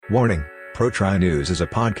Warning, Pro-Tri News is a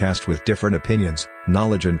podcast with different opinions,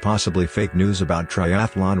 knowledge and possibly fake news about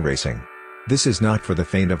triathlon racing. This is not for the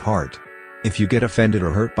faint of heart. If you get offended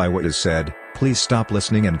or hurt by what is said, please stop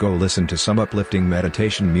listening and go listen to some uplifting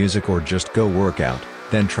meditation music or just go work out,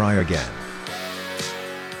 then try again.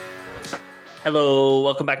 Hello,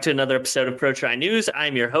 welcome back to another episode of Pro-Tri News.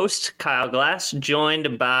 I'm your host, Kyle Glass,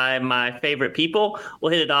 joined by my favorite people.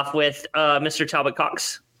 We'll hit it off with Mr. Talbot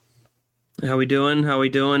Cox. How we doing?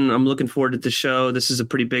 I'm looking forward to the show. This is a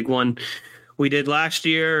pretty big one we did last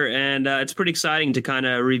year, and it's pretty exciting to kind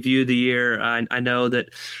of review the year. I know that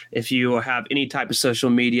if you have any type of social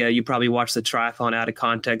media, you probably watched the Triathlon Out of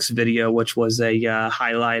Context video, which was a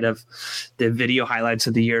highlight of the video highlights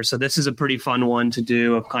of the year. So this is a pretty fun one to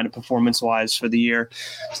do, kind of performance-wise for the year.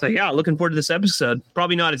 So yeah, looking forward to this episode.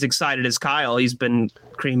 Probably not as excited as Kyle. He's been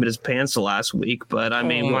creaming his pants the last week, but I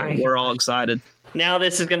mean, we're all excited. Now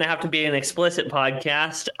this is going to have to be an explicit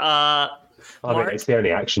podcast. I mean, it's the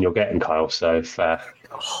only action you're getting, Kyle, so fair.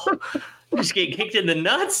 Just get kicked in the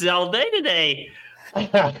nuts all day today. Hey,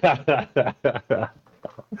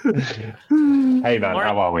 man,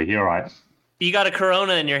 how are we? You all right? You got a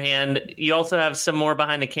Corona in your hand. You also have some more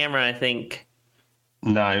behind the camera, I think.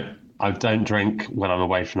 No, I don't drink when I'm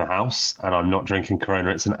away from the house, and I'm not drinking Corona.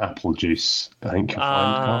 It's an apple juice, I think you'll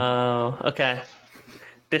find. Oh, okay.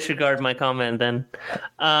 Disregard my comment then.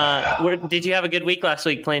 Did you have a good week last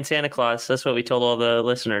week playing Santa Claus? That's what we told all the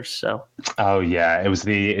listeners. So. Oh yeah, it was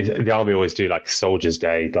the army always do like Soldiers'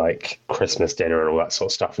 Day, like Christmas dinner and all that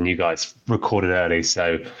sort of stuff. And you guys recorded early,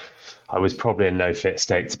 so I was probably in no fit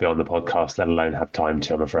state to be on the podcast, let alone have time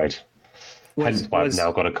to. I'm afraid. Hence why I've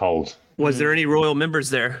now got a cold. Was there any royal members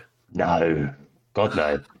there? No, God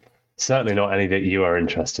no. Certainly not any that you are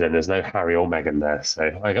interested in. There's no Harry or Meghan there.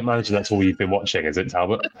 So I imagine that's all you've been watching, is it,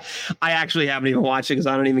 Talbot? I actually haven't even watched it because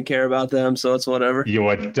I don't even care about them. So it's whatever. You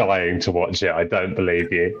are dying to watch it. I don't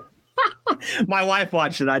believe you. My wife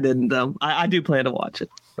watched it. I didn't, though. I do plan to watch it.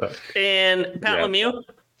 And Pat Lemieux?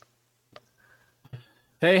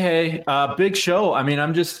 Hey, big show. I mean,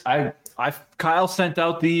 Kyle sent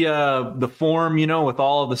out the form, with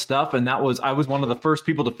all of the stuff, and I was one of the first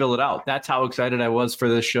people to fill it out. That's how excited I was for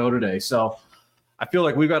this show today. So I feel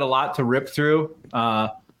like we've got a lot to rip through.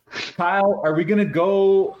 Kyle, are we going to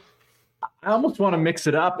go? I almost want to mix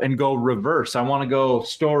it up and go reverse. I want to go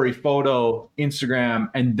story, photo,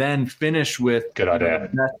 Instagram, and then finish with good idea.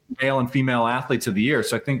 Best male and female athletes of the year.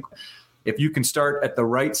 So I think if you can start at the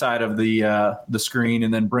right side of the screen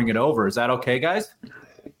and then bring it over, is that okay, guys?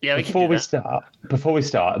 Yeah, before we start,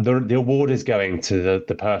 the award is going to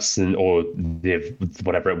the person or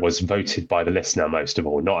whatever it was voted by the listener most of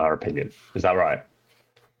all, not our opinion. Is that right?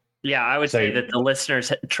 Yeah, I would say that the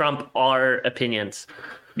listeners trump our opinions.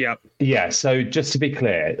 Yeah. Yeah. So just to be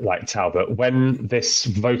clear, like Talbot, when this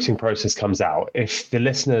voting process comes out, if the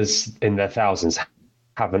listeners in their thousands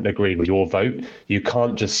haven't agreed with your vote, you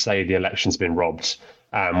can't just say the election's been robbed.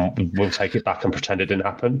 We'll take it back and pretend it didn't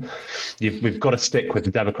happen. We've got to stick with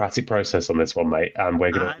the democratic process on this one, mate. And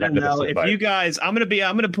we're going to let the listeners vote. You guys, I'm going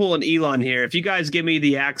to pull an Elon here. If you guys give me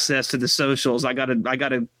the access to the socials, I got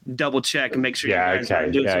to double check and make sure you guys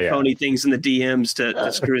aren't doing some phony things in the DMs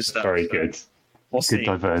to screw stuff. Very good. We'll good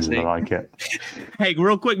diversion. I like it. Hey,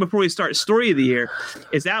 real quick before we start, story of the year.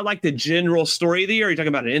 Is that like the general story of the year? Or are you talking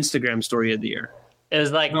about an Instagram story of the year? It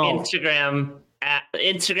was like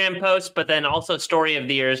Instagram post, but then also story of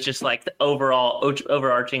the year is just like the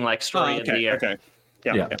overarching like story of the year. Okay.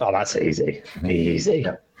 Yeah. Oh, that's easy. Easy.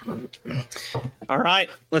 All right,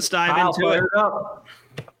 let's dive into it.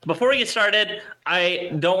 Before we get started,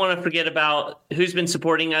 I don't want to forget about who's been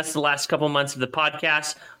supporting us the last couple months of the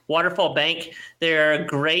podcast. Waterfall Bank, they're a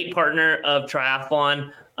great partner of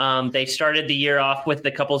triathlon. They started the year off with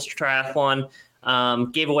the couples triathlon.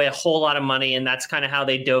 Gave away a whole lot of money, and that's kind of how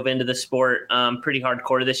they dove into the sport pretty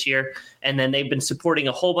hardcore this year. And then they've been supporting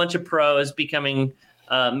a whole bunch of pros, becoming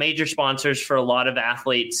major sponsors for a lot of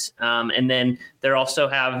athletes. And then they also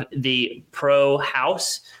have the Pro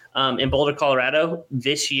House in Boulder, Colorado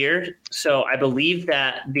this year. So I believe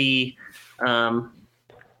that the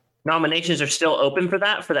nominations are still open for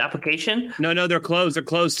that, for the application. No, they're closed. They're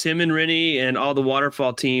closed. Tim and Rennie and all the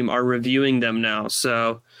Waterfall team are reviewing them now.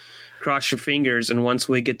 So cross your fingers, and once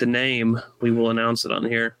we get the name, we will announce it on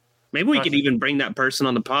here. Maybe we could even bring that person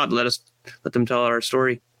on the pod. Let them tell our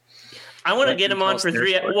story. I want to get them on for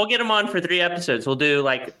three. We'll get them on for 3 episodes. We'll do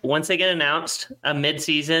like once they get announced, a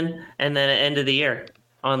mid-season, and then an end of the year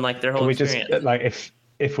on like their whole experience. Just like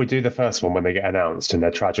if we do the first one when they get announced and they're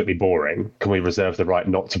tragically boring, can we reserve the right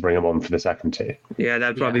not to bring them on for the second 2? Yeah,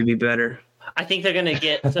 that'd probably be better. I think they're going to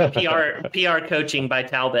get some PR coaching by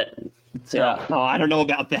Talbot. So, Yeah. Oh, I don't know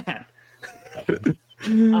about that.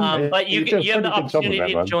 but you have the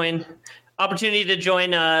opportunity to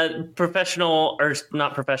join a professional or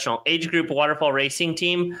not professional age group waterfall racing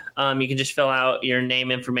team. You can just fill out your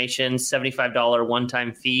name information, $75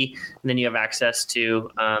 one-time fee, and then you have access to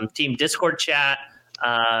team Discord chat,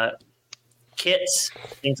 kits,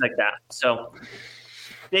 things like that. So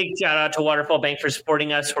big shout out to Waterfall Bank for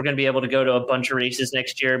supporting us. We're going to be able to go to a bunch of races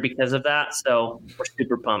next year because of that. So we're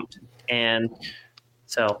super pumped. And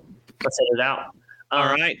so let's hit it out. All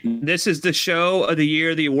right. This is the show of the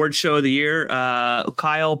year, the award show of the year.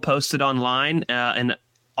 Kyle posted online and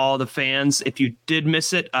all the fans, if you did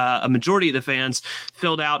miss it, a majority of the fans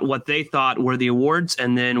filled out what they thought were the awards.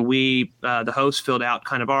 And then we, the host, filled out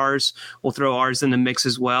kind of ours. We'll throw ours in the mix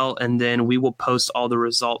as well. And then we will post all the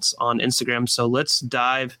results on Instagram. So let's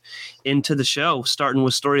dive into the show, starting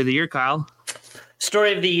with Story of the Year, Kyle.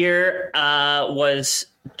 Story of the Year was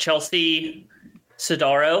Chelsea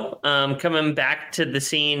Sodaro coming back to the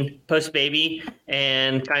scene post-baby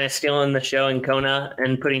and kind of stealing the show in Kona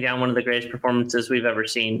and putting down one of the greatest performances we've ever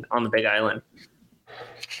seen on the Big Island.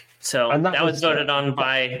 So that was voted on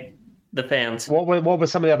by the fans. What were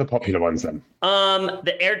some of the other popular ones then?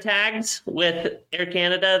 The air tags with Air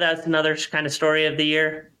Canada, that's another kind of story of the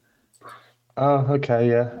year. Oh, okay,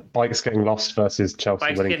 yeah. Bikes getting lost versus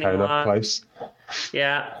Chelsea winning Kona, close.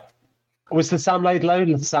 Yeah. Was the Sam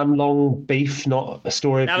Long beef not a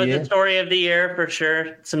story of the year? That was the story of the year for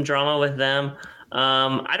sure. Some drama with them.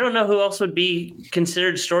 I don't know who else would be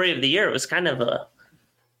considered story of the year. It was kind of a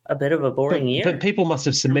bit of a boring year. But people must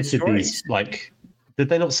have submitted these. Like, did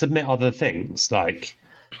they not submit other things? Like,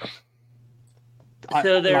 that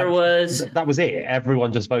was it.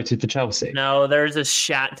 Everyone just voted for Chelsea. No, there's a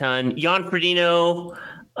shat ton. Jan Frodeno,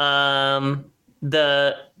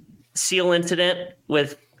 the seal incident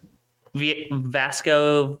with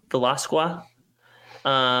Vasco Velasquez.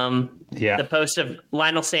 The post of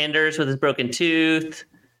Lionel Sanders with his broken tooth.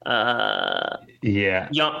 Jan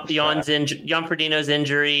Frodeno's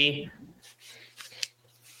injury.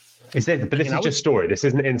 This is just story. This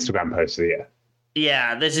isn't an Instagram post of the year.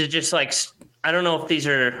 Yeah, this is just like, I don't know if these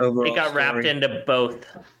are. It got wrapped into both.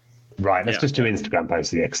 Right. Let's just do Instagram post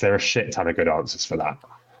of the year because there are a shit ton of good answers for that.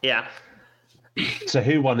 Yeah. So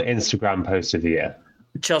who won the Instagram post of the year?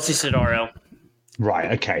 Chelsea Sodaro.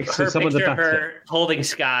 Right. Okay. So her some of the better. Her holding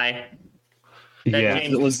Sky.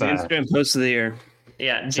 It was the Instagram post of the year.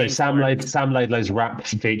 Yeah. So Sam Laidlow's rap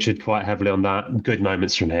featured quite heavily on that. Good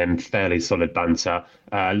moments from him. Fairly solid banter.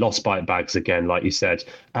 Lost bike bags again, like you said.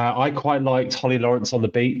 I quite liked Holly Lawrence on the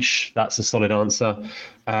beach. That's a solid answer.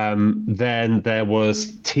 Then there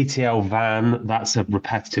was TTL Van. That's a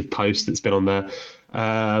repetitive post that's been on there.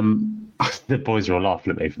 The boys are all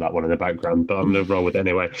laughing at me for that one in the background, but I'm going to roll with it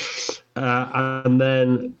anyway. And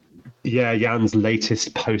then, Jan's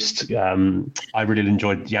latest post. I really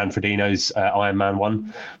enjoyed Jan Frodeno's Ironman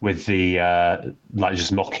one with the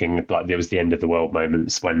just mocking, like there was the end of the world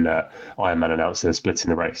moments when Ironman announced they're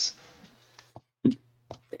splitting the race.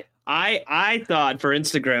 I thought for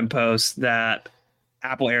Instagram posts that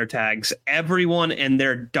Apple AirTags, everyone and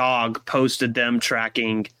their dog posted them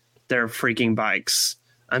tracking their freaking bikes.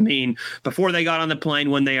 I mean, before they got on the plane,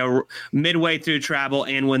 when they are midway through travel,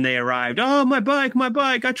 and when they arrived, oh, my bike,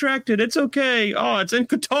 I tracked it. It's okay. Oh, it's in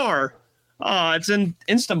Qatar. Oh, it's in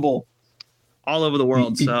Istanbul. All over the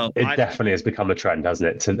world. So it definitely has become a trend, hasn't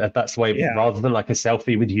it? So that's the way, rather than like a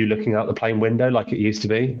selfie with you looking out the plane window like it used to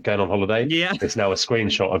be going on holiday. Yeah, it's now a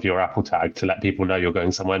screenshot of your Apple tag to let people know you're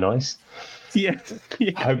going somewhere nice. Yeah.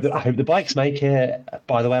 I hope the bikes make it.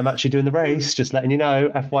 By the way, I'm actually doing the race. Just letting you know,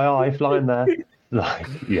 FYI, flying there.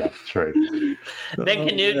 True. Ben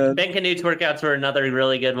Canute's workouts were another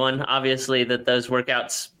really good one. Obviously, those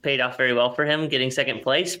workouts paid off very well for him, getting second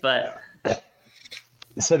place. But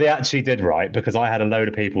so they actually did, right? Because I had a load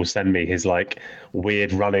of people send me his like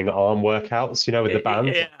weird running arm workouts, with the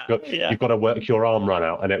band. You've got to work your arm run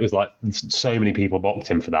out, and it was like so many people mocked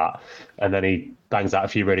him for that. And then he bangs out a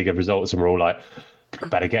few really good results, and we're all like,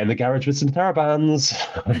 better get in the garage with some TheraBands.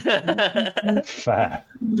 Fair.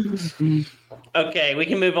 Okay, we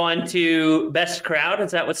can move on to best crowd.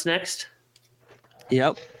 Is that what's next?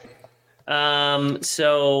 Yep.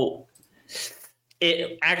 So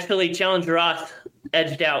it actually Challenge Roth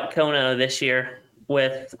edged out Kona this year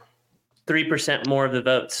with 3% more of the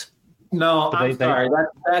votes. No, I'm sorry.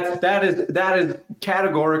 That is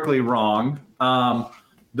categorically wrong.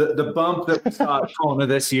 The bump that we saw at Kona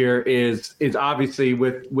this year is obviously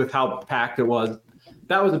with how packed it was.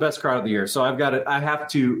 That was the best crowd of the year. So I have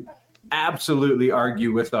to absolutely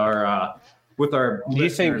argue with our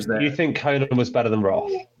listeners there. You think Kona was better than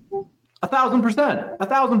Roth?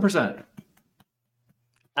 1,000%.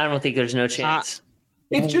 I don't think there's no chance.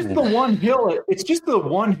 It's just the one hill. It's just the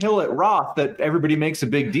one hill at Roth that everybody makes a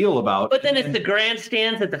big deal about. But then it's the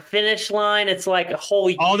grandstands at the finish line. It's like a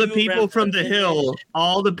whole. All the people from the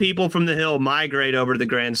hill migrate over to the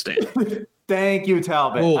grandstand. Thank you,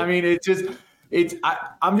 Talbot. Cool. I mean,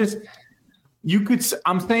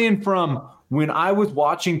 I'm saying from when I was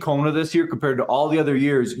watching Kona this year compared to all the other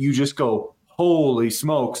years, you just go, holy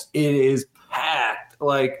smokes, it is packed.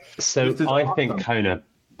 Like, so I think Kona.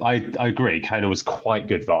 I agree. Kona was quite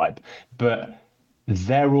good vibe, but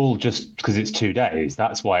they're all just because it's 2 days.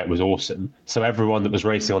 That's why it was awesome. So everyone that was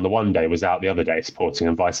racing on the one day was out the other day supporting,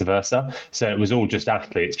 and vice versa. So it was all just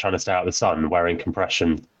athletes trying to stay out of the sun, wearing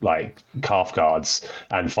compression like calf guards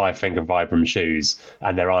and 5-finger Vibram shoes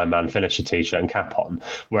and their Ironman finisher t-shirt and cap on.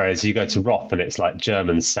 Whereas you go to Roth and it's like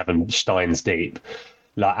Germans 7 steins deep,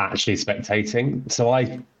 like actually spectating. So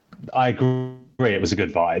I agree. It was a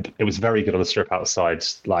good vibe. It was very good on the strip outside,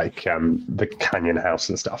 like the Canyon House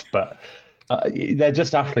and stuff. But they're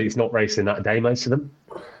just athletes not racing that day, most of them.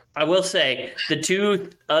 I will say the 2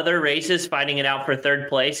 other races fighting it out for third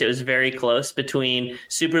place, it was very close between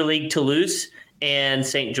Super League Toulouse and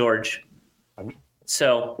St. George.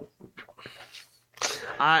 So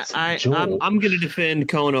I'm going to defend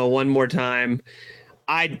Kona one more time.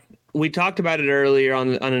 We talked about it earlier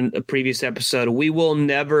on a previous episode. We will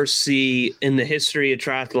never see in the history of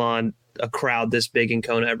triathlon a crowd this big in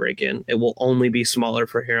Kona ever again. It will only be smaller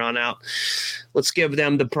from here on out. Let's give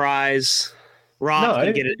them the prize. Roth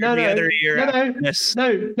can get it every other year.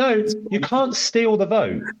 No, you can't steal the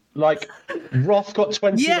vote. Like, Roth got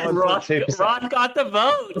 29.2%. yeah, Roth got the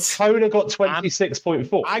vote. Kona got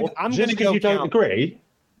 26.4%. I'm just because you don't agree.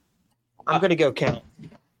 I'm going to go count.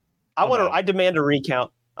 I demand a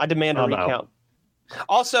recount. I demand a recount. Out.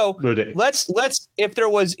 Also, let's if there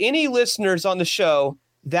was any listeners on the show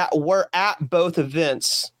that were at both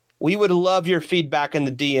events, we would love your feedback in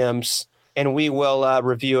the DMs, and we will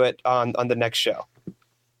review it on the next show.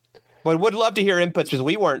 But would love to hear inputs because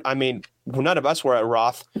we weren't. I mean, none of us were at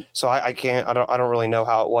Roth, so I can't. I don't really know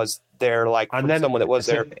how it was there. Like, and then someone that was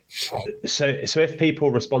there. So if people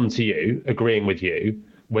respond to you agreeing with you,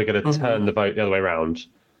 we're going to turn the vote the other way around.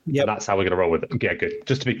 Yeah, that's how we're going to roll with it. Yeah, good.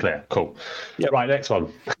 Just to be clear, cool. Yep. Right, next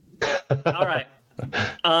one. All right.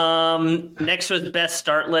 Next was best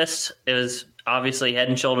start list. It was obviously head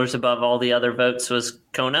and shoulders above all the other votes was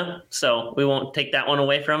Kona, so we won't take that one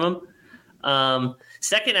away from him.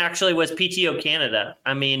 Second actually was PTO Canada.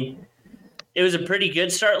 I mean, it was a pretty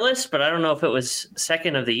good start list, but I don't know if it was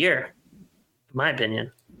second of the year, in my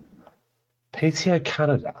opinion. PTO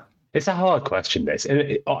Canada. It's a hard question, this.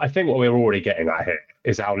 And I think what we're already getting at here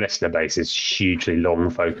is our listener base is hugely long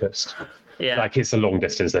focused. Yeah. Like, it's a long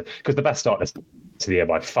distance. Because the best start list to the year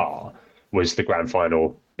by far was the grand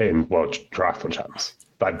final in World Triathlon Champs.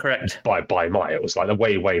 Correct. By miles. It was like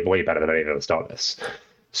way, way, way better than any of the start lists.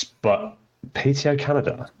 But PTO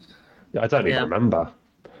Canada, I don't even remember.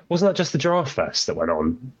 Wasn't that just the Giraffe Fest that went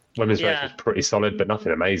on? Women's race was pretty solid, but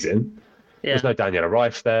nothing amazing. There was no Daniela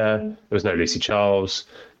Rife there. There was no Lucy Charles.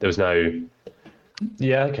 There was no...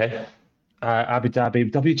 Yeah, okay. Abu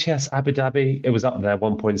Dhabi. WTS Abu Dhabi. It was up there,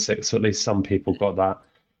 1.6. So at least some people got that.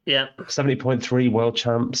 Yeah. 70.3 World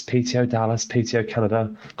Champs, PTO Dallas, PTO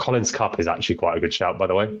Canada. Collins Cup is actually quite a good shout, by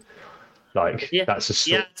the way. Like, that's just...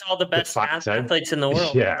 Yeah, it's all the best athletes in the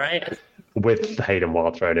world, right? With Hayden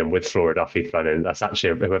Wild thrown in, with Flora Duffy thrown in. That's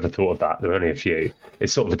actually, whoever thought of that, there were only a few.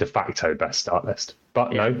 It's sort of a de facto best start list.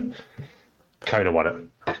 But no, Kona won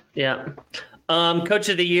it. Yeah. Coach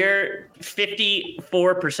of the year,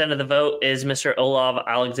 54% of the vote is Mr. Olav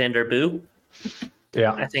Alexander Boo.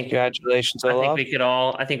 Yeah. I think congratulations, Olav.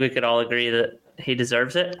 I think we could all agree that he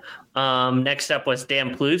deserves it. Next up was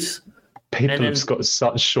Dan Plews. People have got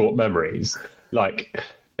such short memories. Like,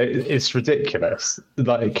 it's ridiculous.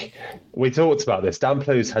 Like, we talked about this. Dan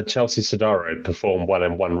Plews had Chelsea Sodaro perform well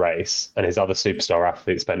in one race, and his other superstar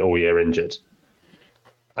athlete spent all year injured.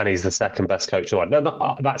 And he's the second best coach on.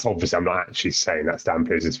 No, that's obviously, I'm not actually saying that's Dan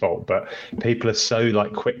Plews' fault, but people are so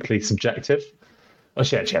like quickly subjective.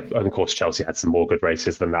 Actually, and of course, Chelsea had some more good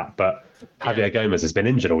races than that. But Javier Gomez has been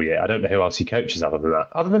injured all year. I don't know who else he coaches other than that.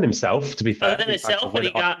 Other than himself, to be fair. Other than himself, but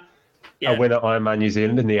he got a winner at Ironman New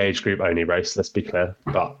Zealand in the age group only race. Let's be clear,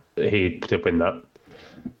 but he did win that.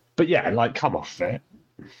 But yeah, like, come off it.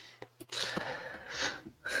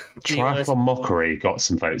 Triathlon Mockery got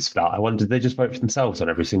some votes for that. I wonder, did they just vote for themselves on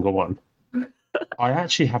every single one? I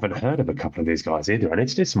actually haven't heard of a couple of these guys either. I need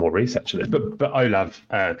to do some more research on this. But Olav,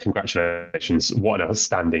 congratulations. What an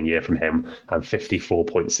outstanding year from him. And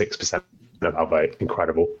 54.6% of our vote.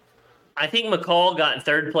 Incredible. I think McCall got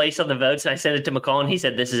third place on the votes. I sent it to McCall, and he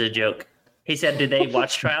said, this is a joke. He said, "Did they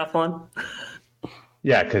watch triathlon?"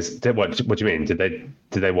 Yeah, because what do you mean? Did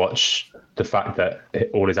they watch the fact that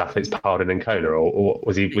all his athletes piled in Kona, or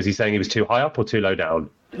was he saying he was too high up or too low down?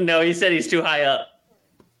 No, he said he's too high up.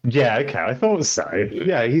 Yeah, okay, I thought so.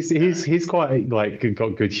 Yeah, he's quite like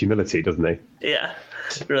got good humility, doesn't he? Yeah,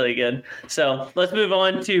 really good. So let's move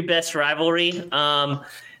on to best rivalry.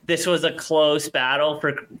 This was a close battle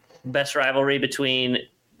for best rivalry between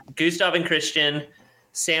Gustav and Christian,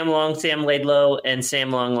 Sam Long, Sam Laidlow, and Sam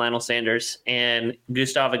Long, Lionel Sanders. And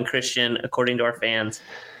Gustav and Christian, according to our fans,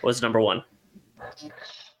 was number one.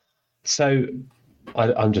 So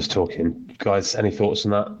I'm just talking. Guys, any thoughts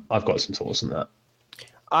on that? I've got some thoughts on that.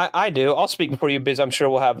 I do. I'll speak before you, Biz. I'm sure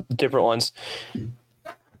we'll have different ones.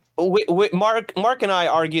 Mark and I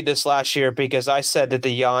argued this last year because I said that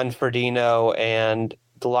the Jan Frodeno and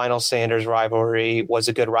the Lionel Sanders rivalry was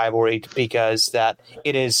a good rivalry because that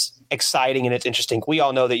it is exciting and it's interesting. We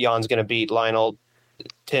all know that Jan's going to beat Lionel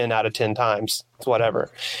 10 out of 10 times. It's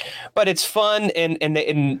whatever. But it's fun,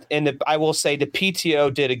 and I will say the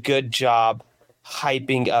PTO did a good job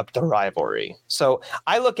hyping up the rivalry. So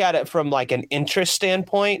I look at it from like an interest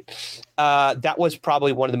standpoint. That was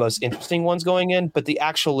probably one of the most interesting ones going in, but the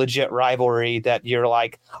actual legit rivalry that you're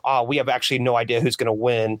like, we have actually no idea who's going to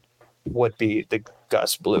win would be the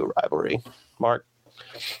Gus Blue rivalry. Mark?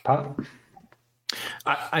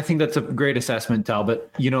 I think that's a great assessment,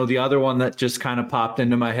 Talbot. You know, the other one that just kind of popped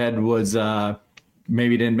into my head was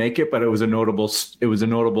maybe didn't make it, but it was a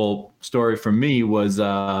notable story for me was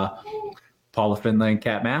Paula Finlay and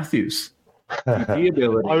Kat Matthews. Only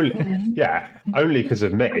because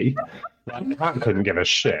of me. Like, Kat couldn't give a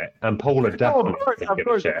shit, and Paula definitely didn't give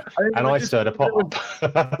a shit. And I stirred a pot.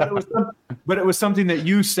 But it was something that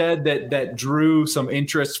you said that drew some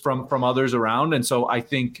interest from others around, and so I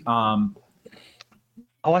think.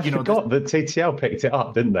 I forgot that TTL picked it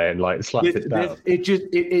up, didn't they? And like slapped it down.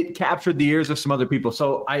 It captured the ears of some other people.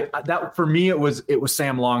 So that for me it was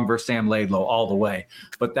Sam Long versus Sam Laidlow all the way.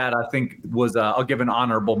 But that I think was I'll give an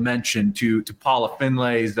honorable mention to Paula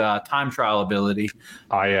Finlay's time trial ability.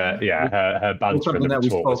 Her banter in the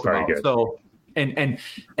talk was very good. So and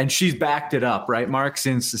she's backed it up, right, Mark?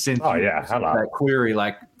 Since that query,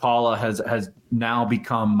 like Paula has now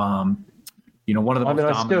become. One of the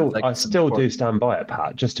most dominant. I still do stand by it,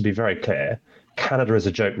 Pat. Just to be very clear, Canada is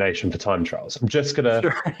a joke nation for time trials. I'm just gonna.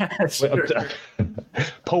 Sure.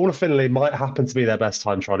 Paula Finlay might happen to be their best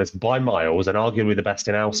time trialist by miles, and arguably the best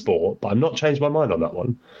in our sport. But I'm not changed my mind on that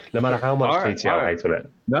one, no matter how much TTL hate on it.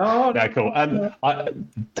 No, cool.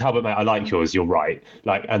 Talbot, mate, I like yours. You're right.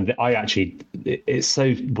 It's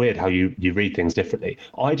so weird how you read things differently.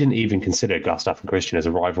 I didn't even consider Gustav and Christian as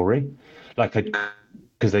a rivalry,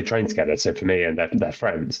 because they train together. So for me and they're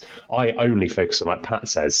friends, I only focus on, like Pat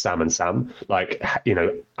says, Sam and Sam,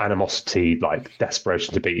 animosity, like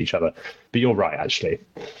desperation to beat each other. But you're right, actually.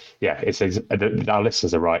 Yeah, our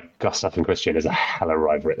listeners are right. Gustav and Christian is a hella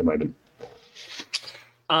rivalry at the moment.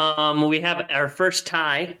 We have our first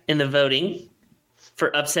tie in the voting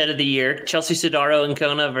for upset of the year: Chelsea Sodaro in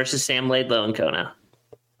Kona versus Sam Laidlow in Kona.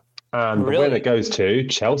 And the winner goes to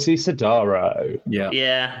Chelsea Sodaro.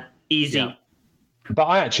 Yeah, easy. Yeah. But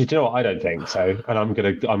I actually do. I don't think so, and I'm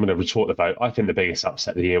gonna retort the vote. I think the biggest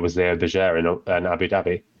upset of the year was Leo Bergère in Abu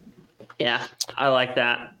Dhabi. Yeah, I like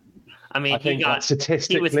that. I mean,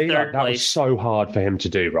 statistically, that was so hard for him to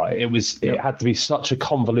do. Right, it had to be such a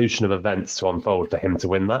convolution of events to unfold for him to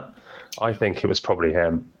win that. I think it was probably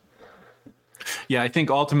him. Yeah, I think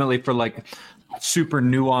ultimately for super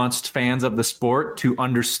nuanced fans of the sport to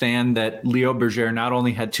understand that Leo Bergère not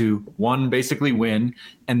only had to, one, basically win,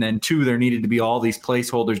 and then two, there needed to be all these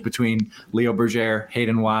placeholders between Leo Bergère,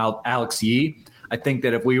 Hayden Wilde, Alex Yee. I think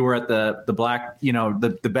that if we were at the black,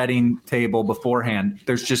 the betting table beforehand,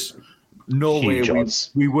 there's just no way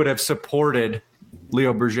we would have supported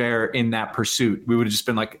Leo Bergère in that pursuit. We would have just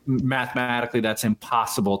been like, mathematically, that's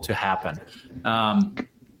impossible to happen.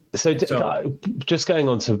 So just going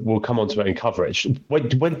on to, we'll come on to it in coverage. When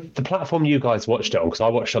the platform you guys watched it on, because I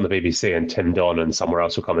watched it on the BBC and Tim Don and somewhere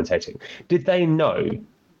else were commentating, did they know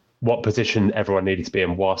what position everyone needed to be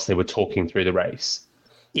in whilst they were talking through the race?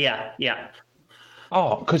 Yeah.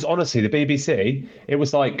 Oh, because honestly, the BBC, it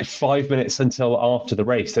was like 5 minutes until after the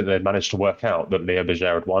race that they managed to work out that Leo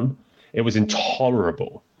Bergère had won. It was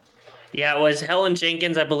intolerable. Yeah, it was Helen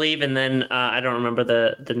Jenkins, I believe, and then I don't remember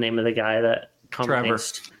the name of the guy that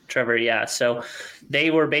commentates. Trevor, yeah. So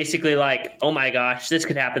they were basically like, oh my gosh, this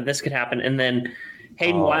could happen. And then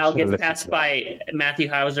Hayden Wilde gets passed by Matthew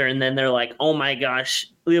Hauser, and then they're like, oh my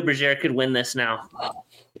gosh, Leo Bergère could win this now.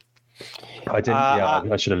 I didn't.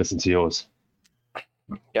 I should have listened to yours.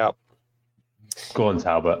 Yeah. Go on,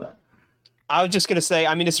 Talbot. I was just going to say,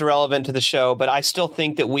 I mean, it's irrelevant to the show, but I still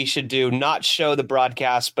think that we should not show the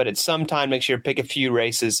broadcast, but at some time, make sure to pick a few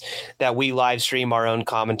races that we live stream our own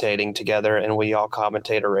commentating together and we all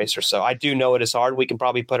commentate a race or so. I do know it is hard. We can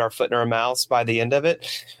probably put our foot in our mouths by the end of it,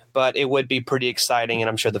 but it would be pretty exciting, and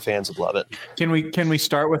I'm sure the fans would love it. Can we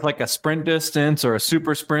start with like a sprint distance or a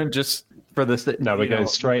super sprint just for this? No, we're going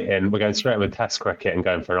straight in. We're going straight in with Test cricket and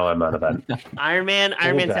going for an Ironman event.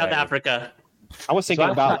 Ironman South Africa. I was thinking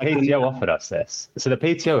about PTO offered us this. So the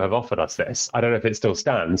PTO have offered us this. I don't know if it still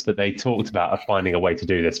stands, but they talked about finding a way to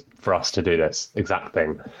do this for us to do this exact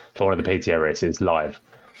thing for one of the PTO races live.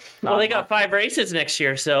 Well, they got 5 races next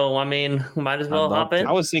year, so I mean, might as well hop in.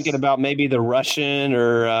 I was thinking about maybe the Russian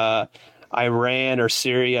or Iran or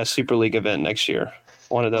Syria Super League event next year.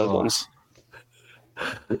 One of those ones.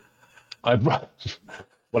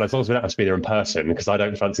 Well, as long as we don't have to be there in person, because I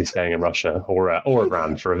don't fancy staying in Russia or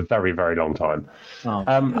Iran for a very, very long time.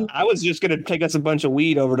 I was just going to take us a bunch of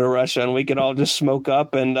weed over to Russia, and we could all just smoke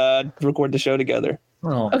up and record the show together.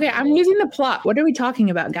 Okay, I'm using the plot. What are we talking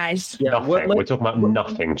about, guys? Nothing. We're talking about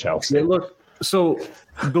nothing, Chelsea. Look, so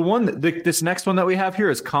this next one that we have here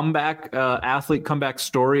is athlete comeback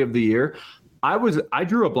story of the year. I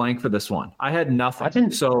drew a blank for this one. I had nothing. I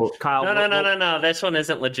didn't. So Kyle, No. This one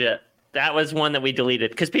isn't legit. That was one that we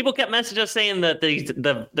deleted because people kept messaging us saying that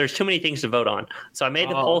there's too many things to vote on. So I made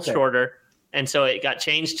the poll shorter, and so it got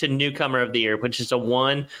changed to newcomer of the year, which is a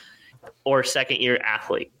 1 or 2nd year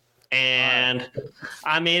athlete. And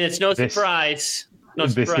I mean, it's no surprise.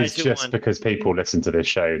 This is just because people listen to this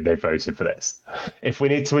show, they voted for this. If we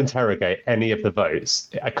need to interrogate any of the votes,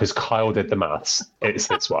 because Kyle did the maths, it's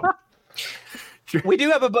this one. We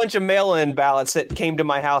do have a bunch of mail-in ballots that came to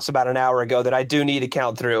my house about an hour ago that I do need to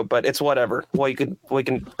count through, but it's whatever. We can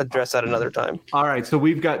address that another time. All right, so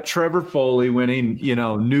we've got Trevor Foley winning.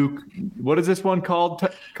 What is this one called,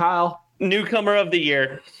 Kyle? Newcomer of the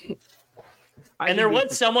year. And there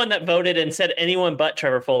was someone that voted and said anyone but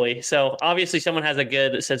Trevor Foley. So obviously someone has a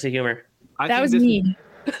good sense of humor. That was me.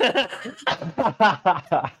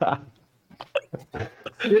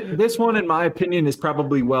 This one, in my opinion, is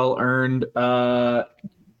probably well earned.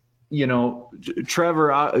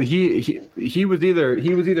 Trevor, he was either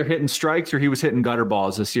hitting strikes or he was hitting gutter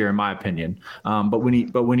balls this year, in my opinion. But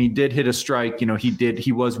when he did hit a strike,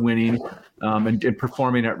 he was winning and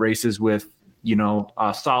performing at races with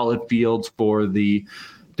solid fields for the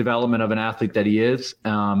development of an athlete that he is.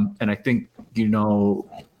 And I think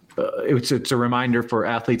it's a reminder for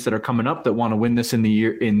athletes that are coming up that want to win this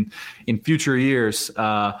in future years.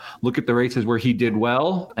 Look at the races where he did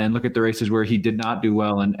well and look at the races where he did not do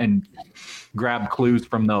well and grab clues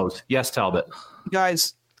from those. Yes, Talbot.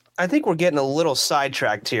 Guys, I think we're getting a little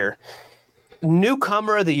sidetracked here.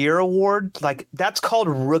 Newcomer of the Year award, that's called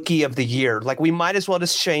Rookie of the Year. We might as well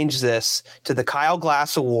just change this to the Kyle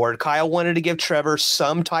Glass Award. Kyle wanted to give Trevor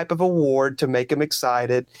some type of award to make him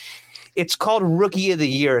excited. It's called Rookie of the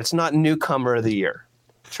Year. It's not Newcomer of the Year.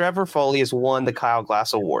 Trevor Foley has won the Kyle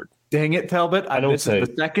Glass Award. Dang it, Talbot.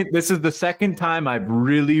 This is the second time I've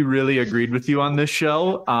really, really agreed with you on this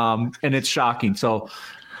show. And it's shocking. So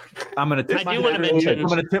I'm going to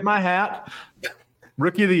tip my hat.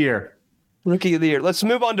 Rookie of the Year. Rookie of the Year. Let's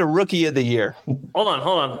move on to Rookie of the Year. Hold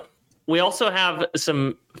on. We also have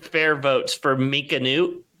some fair votes for Mika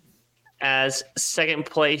Newt as second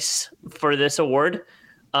place for this award.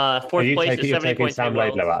 Fourth place is 70 points. Sam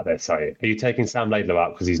Laidlow out there, sorry. Are you taking Sam Laidlow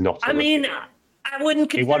out because he's not a rookie? I wouldn't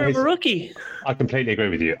consider him a rookie. I completely agree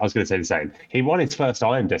with you. I was going to say the same. He won his first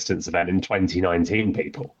Iron Distance event in 2019,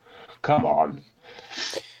 people. Come on.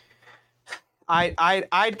 I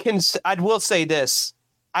will say this.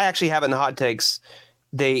 I actually have it in the hot takes.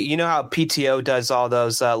 How PTO does all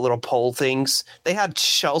those little poll things? They had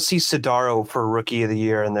Chelsea Sodaro for Rookie of the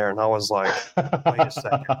Year in there, and I was like,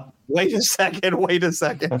 wait a second.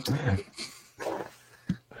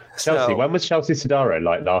 Chelsea, when was Chelsea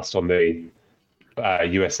Sodaro last on the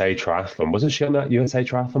USA Triathlon? Wasn't she on that USA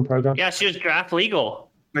Triathlon program? Yeah, she was draft legal.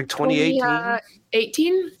 2018?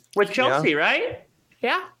 18? With Chelsea, right?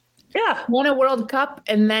 Yeah. Yeah. Won a World Cup,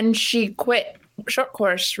 and then she quit short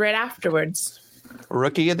course right afterwards.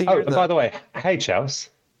 Rookie of the Year. Oh, by the way, hey, Chelsea.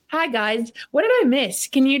 Hi, guys. What did I miss?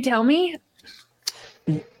 Can you tell me?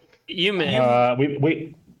 You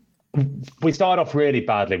may. We started off really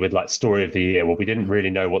badly with story of the year. Well, we didn't really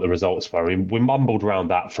know what the results were. We mumbled around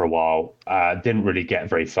that for a while. Didn't really get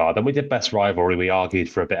very far. Then we did best rivalry. We argued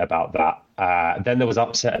for a bit about that. Then there was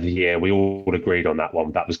upset of the year. We all agreed on that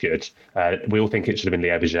one. That was good. We all think it should have been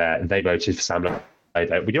Leo Berger. They voted for Sam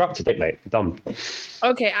Laidlow. You're up to date, mate. Done.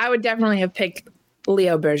 Okay, I would definitely have picked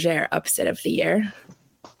Leo Berger upset of the year.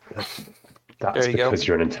 That's because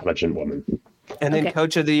you're an intelligent woman. And then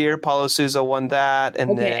Coach of the Year, Paulo Sousa won that.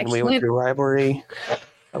 And then we went through rivalry.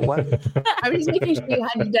 What? I was making sure you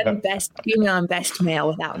hadn't done best female and best male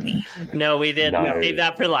without me. No, we didn't. No. Save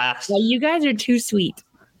that for last. Well, you guys are too sweet.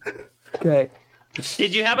 Okay.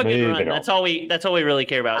 Did you have a good run? That's all we really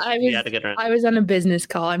care about. You had a good run. I was on a business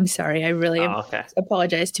call. I'm sorry. I really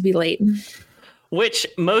apologize to be late. Which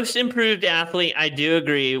most improved athlete? I do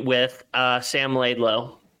agree with Sam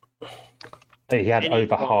Laidlow. He had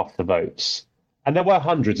over half the votes, and there were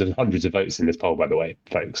hundreds and hundreds of votes in this poll, by the way,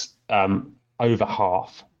 folks. Over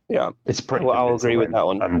half. Yeah, it's pretty. Well, I'll agree with that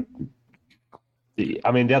one.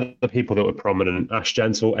 I mean, the other people that were prominent, Ash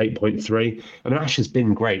Gentle, 8.3. I mean, Ash has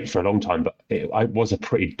been great for a long time, but it was a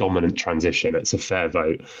pretty dominant transition. It's a fair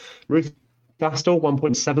vote. Ruth Gastel,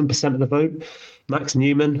 1.7% of the vote. Max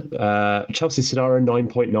Newman, Chelsea Sodaro,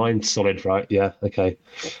 9.9. Solid, right? Yeah, okay.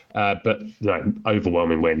 But no,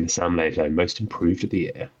 overwhelming win. Sam Laidlow, most improved of the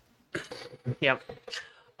year. Yep.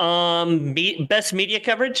 Best media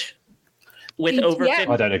coverage with over 50.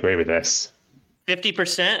 I don't agree with this.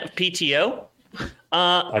 50% of PTO.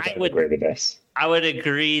 I don't agree with this. I would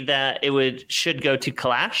agree that it should go to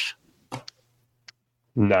Clash.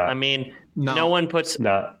 No. I mean, no one puts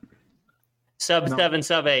sub 7,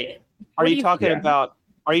 sub 8. Are you talking about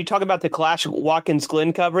the Clash Watkins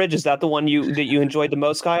Glen coverage? Is that the one that you enjoyed the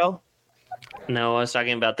most, Kyle? No, I was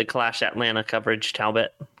talking about the Clash Atlanta coverage,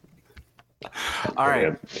 Talbot. All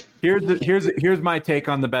right. Here's my take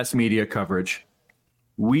on the best media coverage.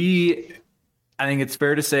 I think it's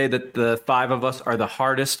fair to say that the five of us are the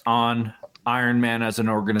hardest on Iron Man as an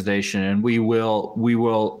organization, and we will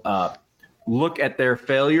look at their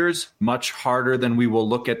failures much harder than we will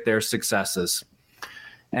look at their successes.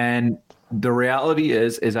 And the reality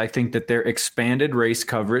is I think that their expanded race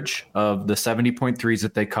coverage of the 70.3s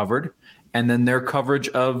that they covered, and then their coverage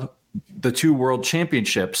of the 2 world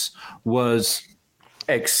championships was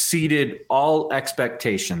exceeded all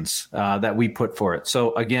expectations that we put for it.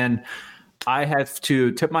 So again, I have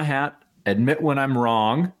to tip my hat, admit when I'm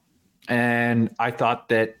wrong, and I thought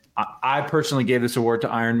that I personally gave this award to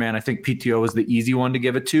Iron Man. I think PTO was the easy one to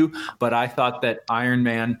give it to, but I thought that Iron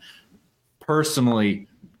Man personally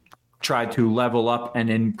tried to level up and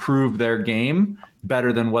improve their game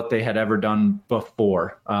better than what they had ever done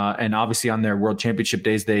before. And obviously on their World Championship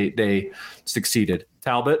days, they succeeded.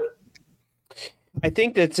 Talbot? I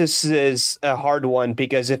think that this is a hard one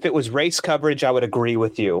because if it was race coverage, I would agree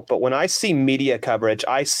with you. But when I see media coverage,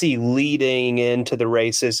 I see leading into the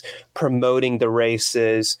races, promoting the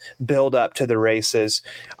races, build up to the races.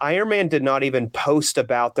 Ironman did not even post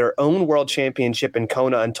about their own world championship in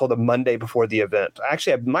Kona until the Monday before the event.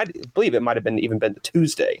 Actually, I believe it might have been the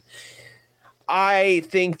Tuesday. I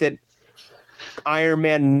think that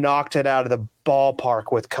Ironman knocked it out of the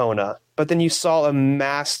ballpark with Kona. But then you saw a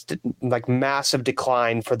massive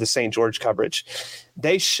decline for the St. George coverage.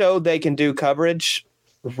 They showed they can do coverage,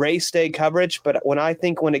 race day coverage, but when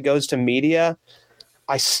it goes to media,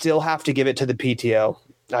 I still have to give it to the PTO.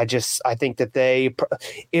 I think that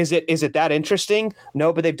is it that interesting?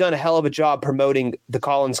 No, but they've done a hell of a job promoting the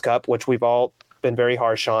Collins Cup, which we've all been very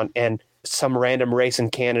harsh on, and some random race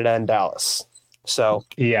in Canada and Dallas. So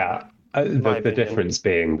yeah, the difference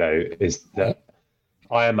being though is that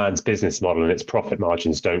Ironman's business model and its profit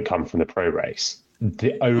margins don't come from the pro race.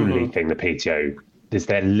 The only thing the PTO is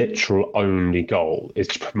their literal only goal is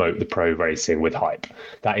to promote the pro racing with hype.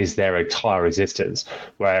 That is their entire existence.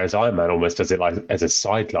 Whereas Ironman almost does it like as a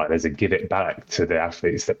sideline, as a give it back to the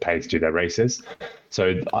athletes that pay to do their races.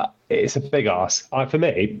 So it's a big ask. For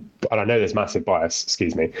me, and I know there's massive bias,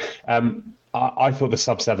 excuse me, I thought the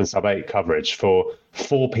sub 7, sub 8 coverage for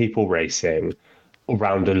 4 people racing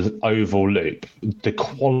around an oval loop, the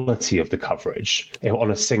quality of the coverage on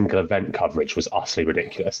a single event coverage was utterly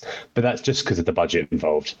ridiculous. But that's just because of the budget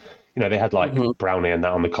involved. You know, they had like Brownie and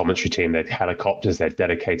that on the commentary team. They had helicopters, they had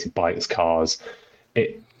dedicated bikes, cars.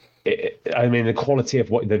 I mean, the quality of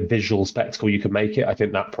what the visual spectacle you could make it, I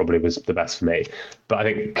think that probably was the best for me. But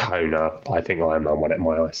I think Kona, I think Ironman won it in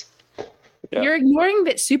my eyes. Yeah. You're ignoring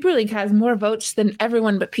that Super League has more votes than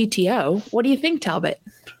everyone but PTO. What do you think, Talbot?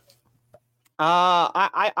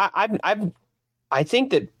 I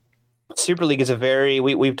think that Super League is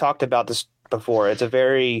we've talked about this before. It's a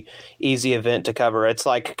very easy event to cover. It's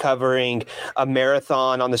like covering a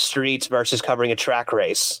marathon on the streets versus covering a track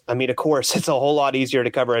race. I mean, of course, it's a whole lot easier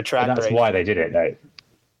to cover a track race. That's why they did it, though.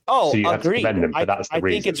 Oh, so you agreed. Have to them, but that's the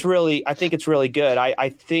reason. I think it's really good. I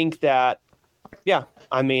think that, yeah.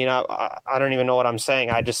 I mean, I don't even know what I'm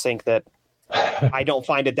saying. I just think that I don't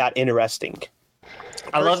find it that interesting.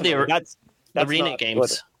 I love the arena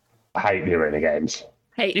games. I hate the arena games.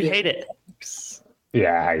 You hate it.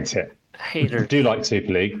 Yeah, I hate it. Hater. Do like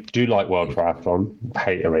Super League. Do like World Triathlon.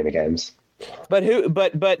 Hate arena games. But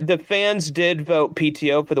the fans did vote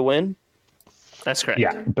PTO for the win That's correct.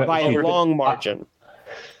 Yeah, but by a long margin.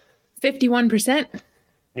 51%.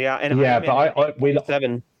 Yeah, and yeah, but we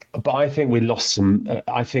 7. But I think we lost some.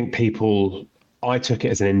 I think people. I took it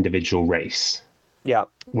as an individial race, Yeah,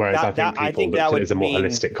 whereas I think people looked at it as a more mean-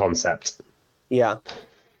 holistic concept. yeah,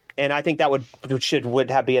 and I think that would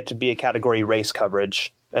have yet to be a category race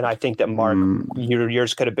coverage. And I think that Mark,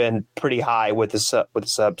 yours could have been pretty high with the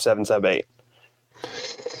sub 7, sub 8.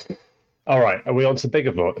 All right, are we on to big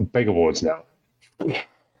awards now?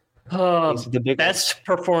 The big Best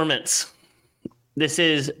performance. This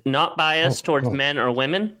is not biased towards men or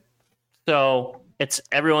women. So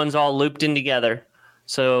everyone's all looped in together.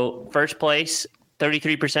 So first place,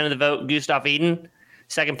 33% of the vote, Gustav Eden.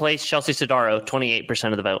 Second place, Chelsea Sodaro,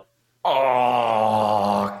 28% of the vote.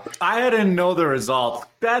 Oh, I didn't know the result.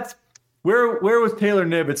 That's where was Taylor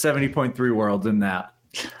Knibb at 70.3 worlds in that?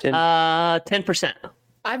 10%.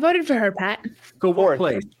 I voted for her, Pat. Go what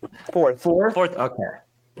place? Fourth. Fourth. Okay.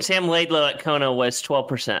 Sam Laidlow at Kona was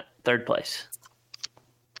 12%, third place.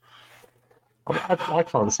 I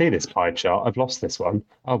can't see this pie chart. I've lost this one.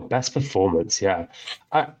 Oh, best performance. Yeah.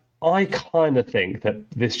 I kind of think that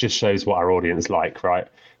this just shows what our audience like, right?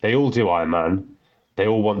 They all do Ironman. They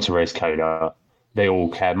all want to race Kona. They all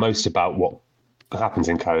care most about what happens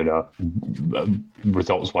in Kona,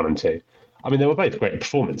 results 1 and 2. I mean, they were both great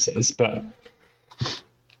performances, but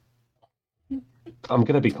I'm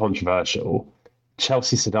going to be controversial.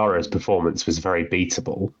 Chelsea Sodaro's performance was very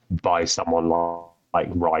beatable by someone like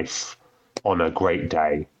Rife on a great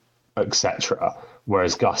day, etc.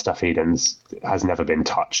 Whereas Gustav Eden's has never been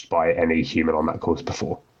touched by any human on that course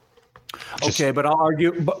before. Okay, but I'll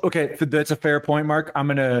argue. Okay, that's a fair point, Mark. I'm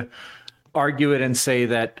going to argue it and say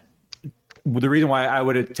that the reason why I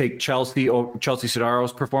would take Chelsea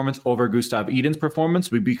Sodaro's performance over Gustav Eden's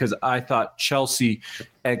performance would be because I thought Chelsea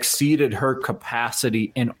exceeded her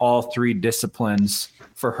capacity in all 3 disciplines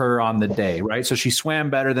for her on the day, right? So she swam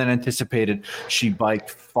better than anticipated. She biked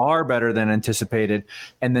far better than anticipated.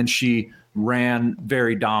 And then she ran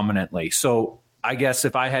very dominantly. So I guess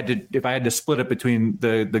if I had to split it between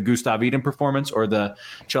the Gustav Eden performance or the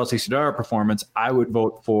Chelsea Sodaro performance, I would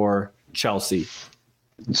vote for Chelsea.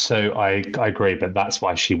 So I agree, but that's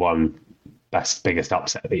why she won biggest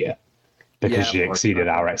upset of the year, because she exceeded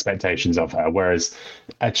our expectations of her. Whereas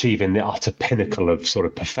achieving the utter pinnacle of sort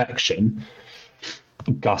of perfection,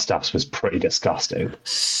 Gustav's was pretty disgusting.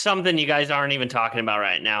 Something you guys aren't even talking about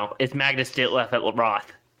right now is Magnus Ditlev at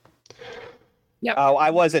Roth. Yep. Oh,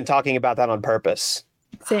 I wasn't talking about that on purpose.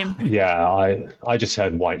 Same. Yeah, I just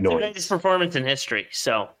heard white noise. The greatest performance in history.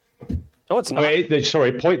 So, No, it's not.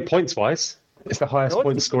 Sorry, points wise, it's the highest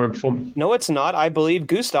point scoring performance. No, it's not. I believe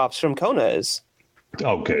Gustav's from Kona is.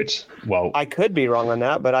 Oh, good. Well, I could be wrong on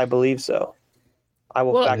that, but I believe so. I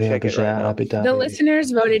will fact check it right now. The listeners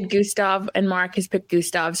voted Gustav, and Mark has picked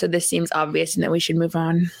Gustav, so this seems obvious and that we should move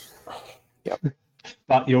on. Yep.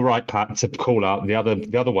 But you're right, Pat, to call out the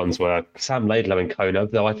other ones were Sam Laidlow in Kona,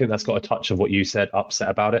 though I think that's got a touch of what you said, upset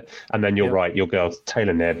about it. And then you're right, your girl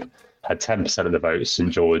Taylor Knibb had 10% of the votes.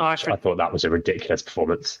 St. George, I thought that was a ridiculous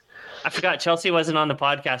performance. I forgot Chelsea wasn't on the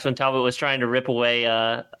podcast when Talbot was trying to rip away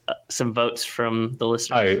some votes from the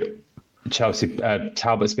listeners. Oh, Chelsea,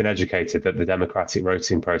 Talbot's been educated that the democratic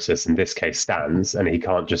voting process in this case stands, and he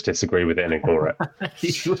can't just disagree with it and ignore it.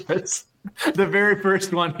 He was the very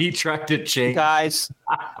first one he tried to change. Guys,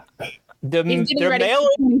 the He's getting ready for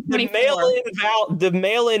 2024.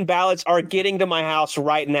 mail-in ballots are getting to my house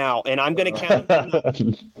right now, and I'm going to count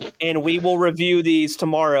them, and we will review these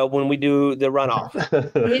tomorrow when we do the runoff.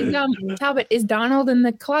 Talbot, is Donald in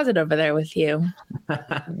the closet over there with you?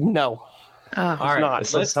 No, Oh. All right, not.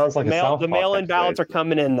 It sounds like a South The Park mail-in ballots are episode.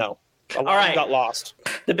 coming in, though. All right. got lost.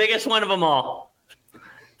 The biggest one of them all.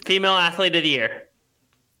 Female athlete of the year.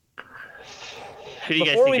 Who do you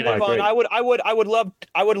Before guys we think of move that? on,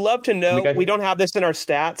 I would love to know. We don't have this in our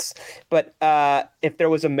stats, but if there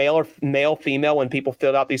was a male, female when people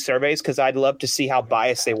filled out these surveys, because I'd love to see how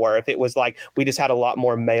biased they were. If it was like we just had a lot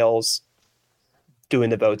more males doing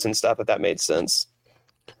the votes and stuff, if that made sense.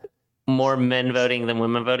 More men voting than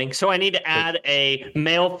women voting. So I need to add a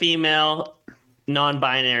male, female,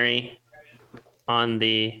 non-binary on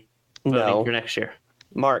the voting No, for next year.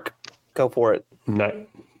 Mark, go for it. No,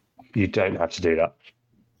 you don't have to do that.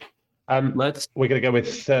 We're going to go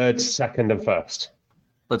with third, second, and first.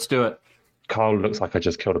 Let's do it. Carl looks like I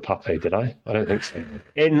just killed a puppy, did I? I don't think so.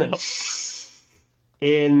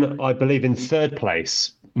 I believe in third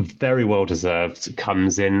place, very well deserved,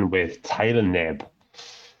 comes in with Taylor Knibb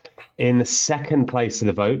In the second place of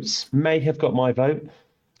the votes, may have got my vote,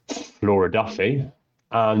 Flora Duffy.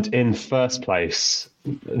 And in first place,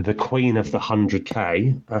 the queen of the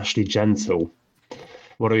 100K, Ashley Gentle.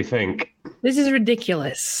 What do we think? This is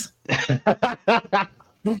ridiculous.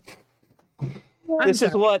 This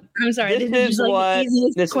is what I'm sorry. This is like the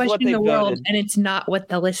easiest question in the world, and it's not what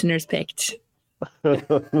the listeners picked.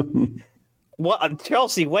 What,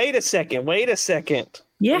 Chelsea? Wait a second.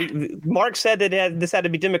 Yeah. Mark said that this had to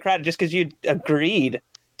be Democratic. Just because you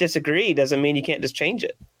disagree doesn't mean you can't just change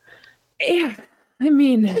it. Yeah. I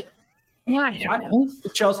mean, yeah, I don't know.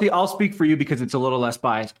 Chelsea, I'll speak for you because it's a little less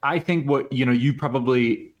biased. I think you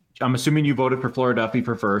probably, I'm assuming you voted for Flora Duffy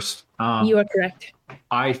for first. You are correct.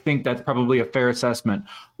 I think that's probably a fair assessment.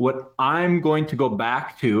 What I'm going to go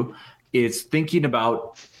back to is thinking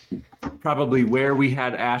about probably where we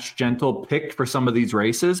had Ash Gentle picked for some of these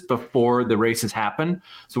races before the races happened.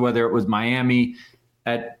 So whether it was Miami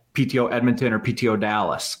at PTO Edmonton or PTO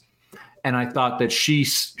Dallas. And I thought that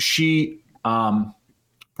she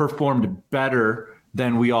performed better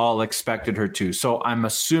than we all expected her to. So I'm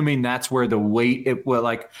assuming that's where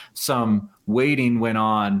some weighting went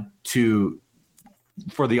on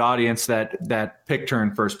for the audience that picked her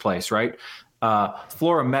in first place, right?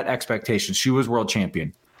 Flora met expectations. She was world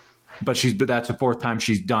champion, but that's the fourth time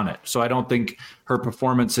she's done it. So I don't think her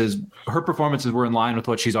performances were in line with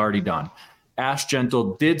what she's already done. Ash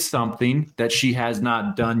Gentle did something that she has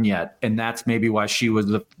not done yet, and that's maybe why she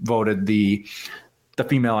was voted the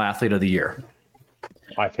female athlete of the year.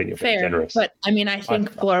 I think you're fair, generous. But I mean, I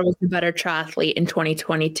think Flora was the better triathlete in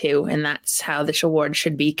 2022, and that's how this award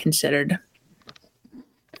should be considered.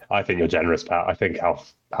 I think you're generous, Pat. I think our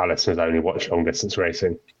listeners only watch long distance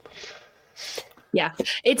racing. Yeah,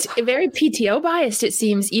 it's very PTO biased, it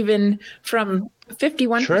seems, even from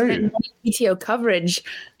 51% PTO coverage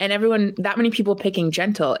and that many people picking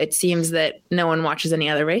Gentle. It seems that no one watches any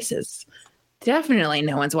other races. Definitely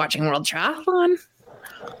no one's watching World Triathlon.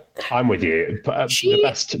 I'm with you. But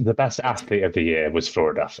the best athlete of the year was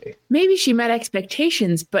Flora Duffy. Maybe she met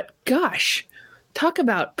expectations, but gosh, talk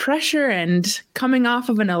about pressure and coming off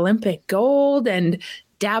of an Olympic gold and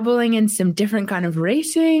dabbling in some different kind of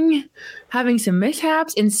racing, having some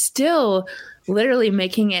mishaps, and still literally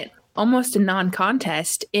making it almost a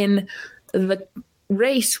non-contest in the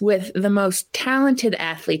race with the most talented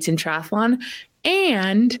athletes in triathlon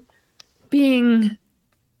and being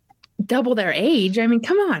double their age. I mean,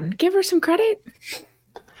 come on, give her some credit.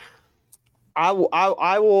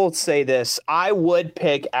 I will say this. I would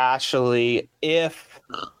pick Ashley if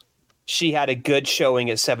she had a good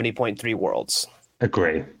showing at 70.3 Worlds.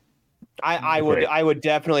 Agree. I would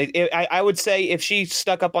definitely. I would say if she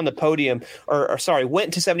stuck up on the podium, or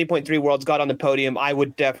went to 70.3 Worlds, got on the podium, I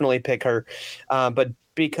would definitely pick her. But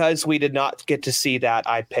because we did not get to see that,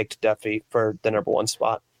 I picked Duffy for the number one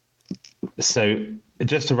spot. So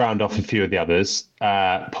just to round off a few of the others,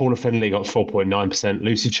 Paula Findlay got 4.9%.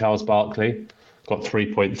 Lucy Charles Barkley got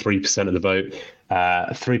 3.3% of the vote.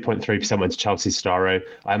 3.3% went to Chelsea Staro.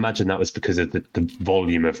 I imagine that was because of the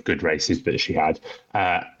volume of good races that she had.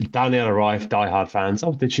 Daniela Rife, diehard fans.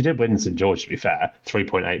 She did win St. George, to be fair.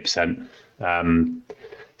 3.8%.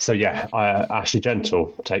 So yeah, Ashley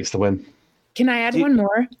Gentle takes the win. Can I add one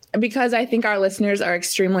more? Because I think our listeners are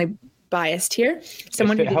extremely biased here. If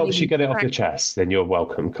it helps you get it off your chest, then you're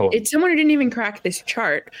welcome. Cool. It's someone who didn't even crack this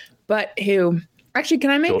chart, but who actually,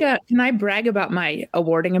 can I brag about my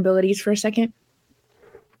awarding abilities for a second?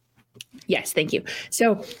 Yes, thank you.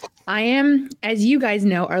 So I am, as you guys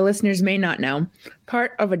know, our listeners may not know,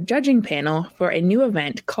 part of a judging panel for a new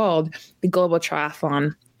event called the Global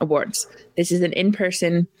Triathlon Awards. This is an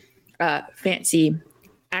in-person fancy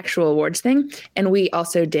actual awards thing. And we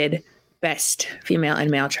also did best female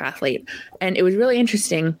and male triathlete. And it was really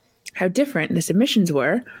interesting how different the submissions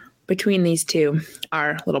were between these two,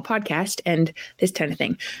 our little podcast and this kind of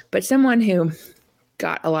thing. But someone who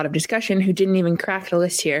got a lot of discussion, who didn't even crack the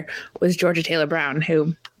list here, was Georgia Taylor Brown,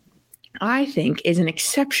 who I think is an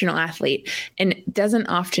exceptional athlete and doesn't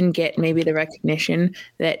often get maybe the recognition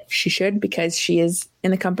that she should because she is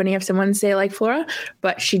in the company of someone, say, like Flora.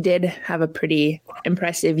 But she did have a pretty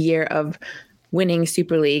impressive year of winning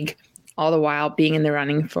Super League, all the while being in the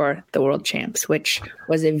running for the World Champs, which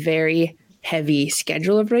was a very heavy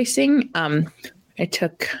schedule of racing. It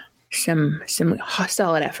took some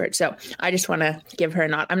solid effort. So I just want to give her a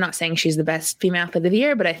nod. I'm not saying she's the best female athlete of the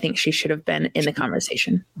year, but I think she should have been in the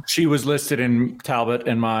conversation. She was listed in Talbot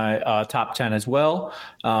in my top 10 as well.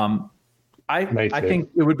 I think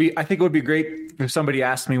it would be great if somebody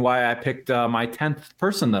asked me why I picked my 10th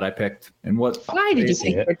person that I picked and what. Why did you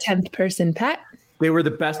pick your 10th person, Pat? They were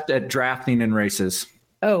the best at drafting in races.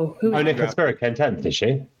 Oh, who? Oh, Nicola Spirit came 10th, did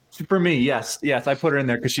she? For me, yes. I put her in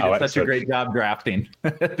there because she did such a great job drafting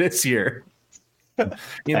this year. In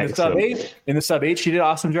the sub 8, she did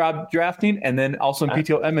awesome job drafting, and then also in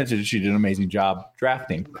PTO Edmonton, she did an amazing job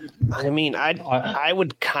drafting. I mean, I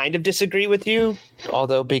would kind of disagree with you,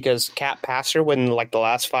 although because Kat passed her within like the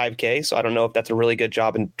last 5K, so I don't know if that's a really good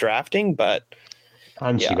job in drafting, but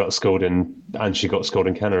and she got scored in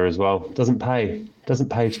Canada as well. Doesn't pay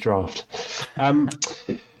to draft.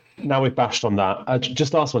 Now we've bashed on that.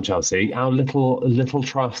 Just last one, Chelsea. Our little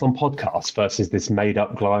triathlon podcast versus this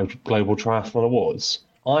made-up global triathlon awards.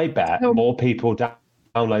 I bet more people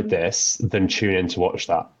download this than tune in to watch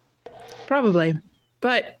that. Probably,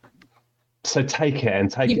 but so take it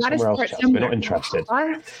and take it somewhere else. Chelsea. We're not interested.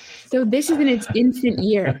 So this is in its infant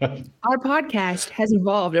year. Our podcast has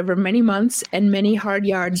evolved over many months and many hard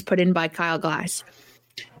yards put in by Kyle Glass.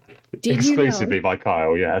 Exclusively by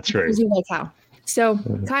Kyle. Yeah, true. Exclusively by Kyle. So,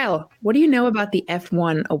 Kyle, what do you know about the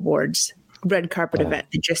F1 Awards red carpet event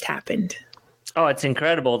that just happened? Oh, it's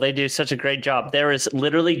incredible. They do such a great job. There is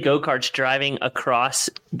literally go-karts driving across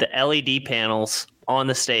the LED panels on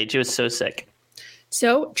the stage. It was so sick.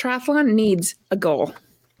 So, triathlon needs a goal.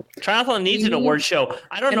 Triathlon needs an award show.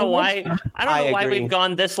 I don't know why we've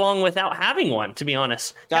gone this long without having one, to be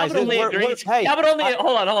honest. Guys, Talbot only agrees.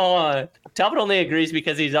 Hold on. Talbot only agrees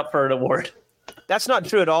because he's up for an award. That's not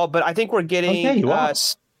true at all, but I think we're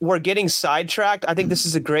getting sidetracked. I think this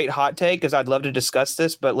is a great hot take because I'd love to discuss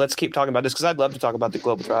this, but let's keep talking about this because I'd love to talk about the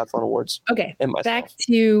Global Triathlon Awards. Okay, back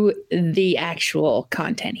to the actual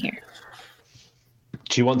content here.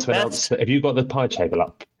 Do you want to announce? Have you got the pie table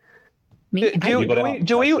up?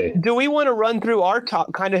 Do we want to run through our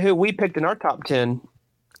top, kind of who we picked in our top 10?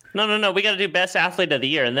 No. We got to do best athlete of the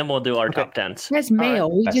year, and then we'll do our top 10s. Best male.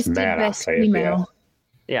 Right. We just did best female.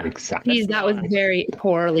 Yeah, exactly. That was very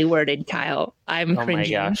poorly worded, Kyle. I'm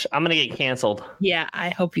cringing. Oh my gosh, I'm gonna get canceled. Yeah,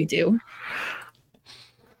 I hope you do.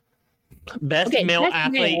 Best male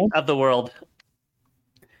athlete of the world.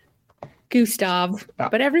 Gustav,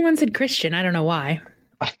 but everyone said Christian. I don't know why.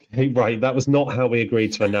 Right, that was not how we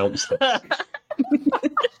agreed to announce this.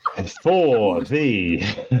 For the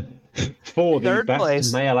best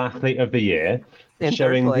place. Male athlete of the year.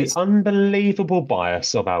 Showing the unbelievable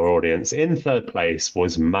bias of our audience. In third place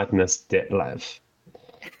was Magnus Ditlev.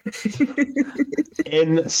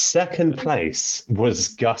 In second place was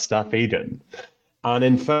Gustav Iden. And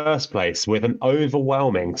in first place, with an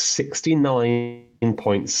overwhelming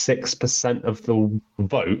 69.6% of the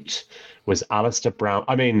vote, was Alistair Brown.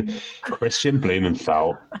 Christian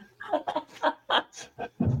Blumenfeld.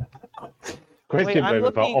 Christian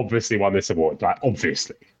Blumenfeld obviously won this award.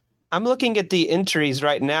 Obviously. I'm looking at the entries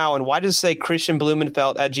right now, and why does it say Christian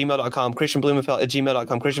Blumenfeld at gmail.com, Christian Blumenfeld at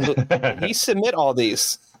gmail.com, he submit all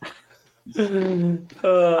these. I'm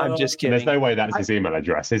just kidding. There's no way that's his email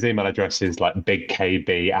address. His email address is like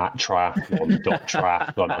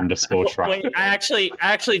bigkb@triathlon.triathlon_triathlon. Wait, I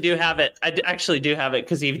actually do have it. I actually do have it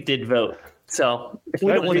because he did vote. So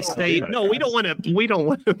we don't want to say no. We don't want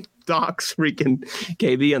to dox freaking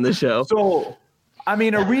KB on the show. So, are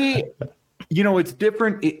we? It's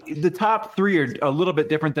different. The top 3 are a little bit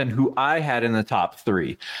different than who I had in the top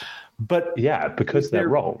 3. But yeah, because they're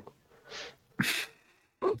wrong.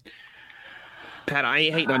 Pat, I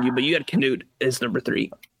ain't hating on you, but you had Canute as number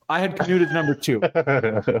 3. I had Canute as number 2.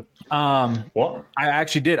 What? I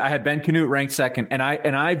actually did. I had Ben Canute ranked second, and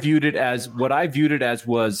I viewed it as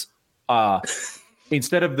was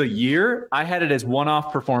instead of the year, I had it as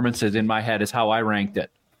one-off performances in my head is how I ranked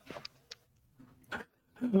it.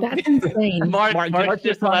 That's insane. Mark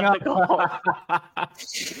just left the call.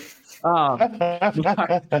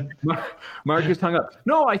 Mark just hung up.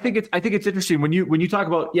 No, I think it's interesting when you talk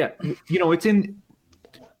about it's in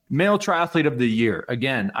male triathlete of the year.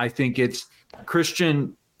 Again, I think it's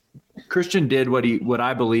Christian did what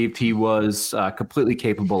I believed he was completely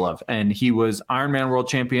capable of, and he was Ironman world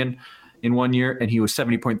champion in 1 year, and he was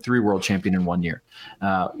 70.3 world champion in 1 year.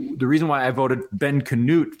 The reason why I voted Ben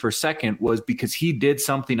Canute for second was because he did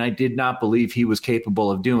something I did not believe he was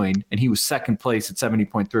capable of doing, and he was second place at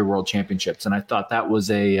 70.3 world championships. And I thought that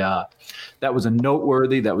was a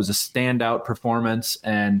noteworthy, that was a standout performance.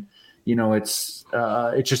 And it's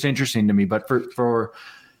just interesting to me. But for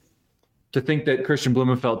to think that Christian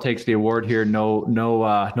Blumenfeld takes the award here,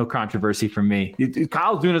 no controversy from me.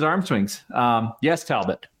 Kyle's doing his arm swings. Yes,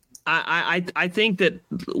 Talbot. I think that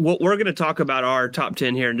we're going to talk about our top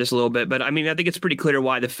 10 here in just a little bit, but I think it's pretty clear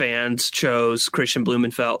why the fans chose Christian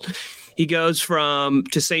Blumenfeld. He goes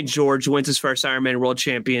to St. George, wins his first Ironman World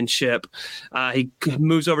Championship. He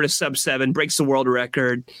moves over to sub 7, breaks the world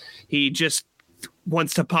record. He just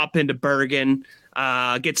wants to pop into Bergen.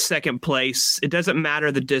 gets second place. It doesn't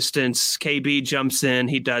matter the distance. KB jumps in,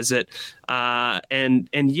 he does it. And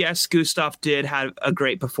yes, Gustav did have a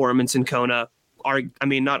great performance in Kona.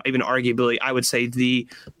 Not even arguably, I would say the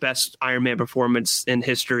best Ironman performance in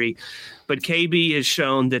history. But KB has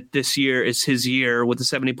shown that this year is his year with the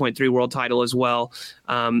 70.3 world title as well.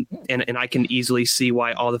 And I can easily see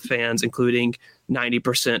why all the fans, including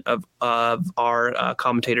 90% of our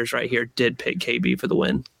commentators right here, did pick KB for the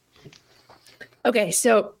win. Okay,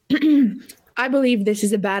 so I believe this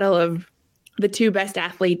is a battle of the two best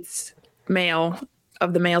athletes,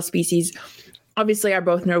 of the male species. Obviously, are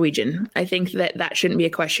both Norwegian. I think that shouldn't be a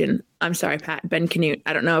question. I'm sorry, Pat. Ben Canute.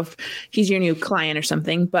 I don't know if he's your new client or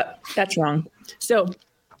something, but that's wrong. So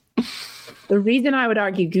the reason I would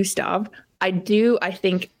argue Gustav, I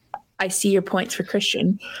think I see your points for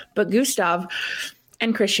Christian, but Gustav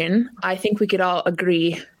and Christian, I think we could all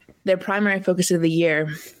agree their primary focus of the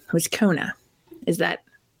year was Kona. Is that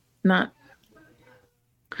not?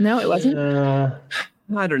 No, it wasn't.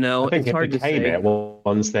 I don't know. I think it's hard it became it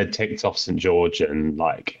once they'd ticked off St. George and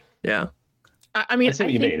yeah. I mean, I see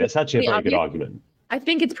what you mean. It's actually a very good argument. I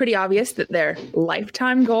think it's pretty obvious that their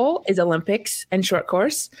lifetime goal is Olympics and short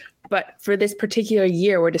course. But for this particular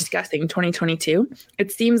year we're discussing, 2022,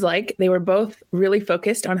 it seems like they were both really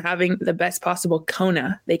focused on having the best possible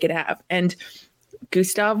Kona they could have. And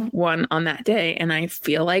Gustav won on that day. And I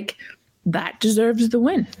feel like that deserves the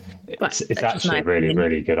win. But it's actually a really,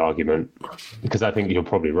 really good argument, because I think you're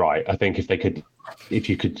probably right. I think if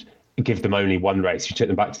you could give them only one race, you took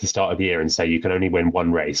them back to the start of the year and say you can only win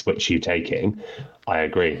one race, which are you taking? I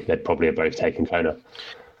agree. They'd probably have both taken Kona.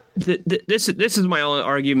 This is my only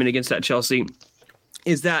argument against that, Chelsea.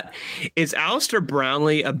 Is Alistair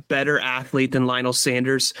Brownlee a better athlete than Lionel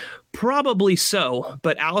Sanders? Probably so,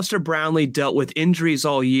 but Alistair Brownlee dealt with injuries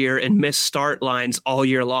all year and missed start lines all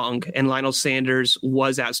year long, and Lionel Sanders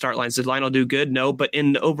was at start lines. Did Lionel do good? No, but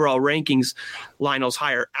in the overall rankings, Lionel's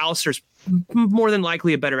higher. Alistair's more than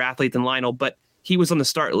likely a better athlete than Lionel, but he was on the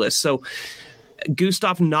start list. So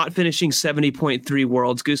Gustav not finishing 70.3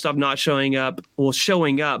 worlds, Gustav not showing up,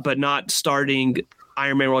 but not starting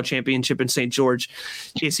Ironman World Championship in St. George.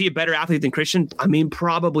 Is he a better athlete than Christian? I mean,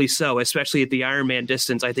 probably so, especially at the Ironman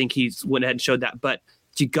distance. I think he's went ahead and showed that. But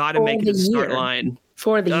you got to make it to the start line.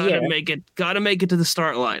 For the year. Got to make it to the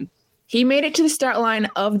start line. He made it to the start line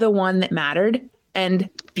of the one that mattered and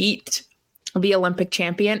beat the Olympic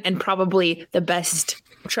champion and probably the best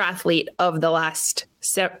triathlete of the last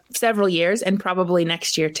several years, and probably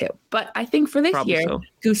next year too. But I think for this year,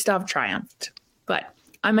 Gustav triumphed. But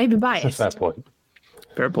I may be biased. That's a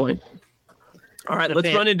fair point. All right,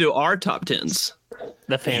 let's run into our top tens.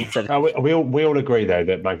 The fans said we all agree though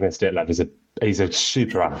that Magnus Ditlev he's a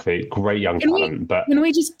super athlete, great young talent. But can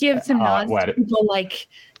we just give some nods to people like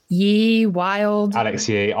Yee, Wild, Alex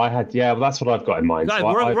Yee? That's what I've got in mind. Guys,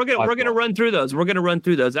 we're gonna run through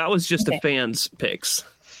those. That was just the fans' picks.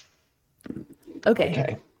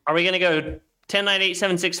 Okay. Are we gonna go 10, 9, 8,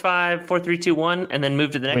 7, 6, 5, 4, 3, 2, 1, and then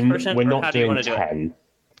move to the next person? We're not doing 10.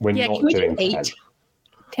 We're not doing 10.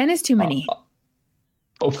 10 is too many.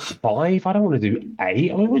 5? I don't want to do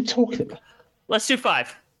 8. I mean, we're talking. Let's do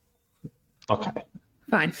 5. Okay.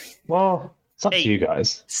 Fine. Well, it's up 8, to you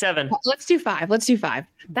guys. 7. Let's do 5.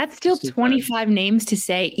 That's still 25 names to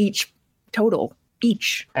say each total.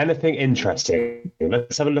 Anything interesting?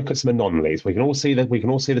 Let's have a look at some anomalies. We can all see the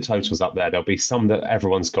totals up there. There'll be some that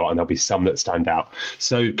everyone's got, and there'll be some that stand out.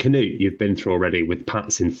 So Canute, you've been through already with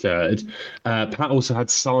Pat's in 3rd. Pat also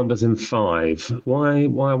had Sanders in 5. Why? I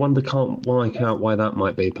wonder. Why that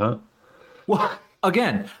might be, Pat? Well,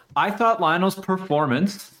 again, I thought Lionel's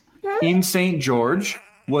performance in St. George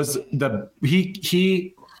was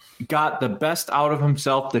he got the best out of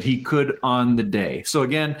himself that he could on the day. So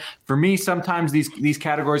again, for me, sometimes these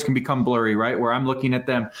categories can become blurry, right? Where I'm looking at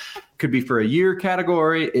them, could be for a year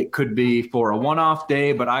category, it could be for a one-off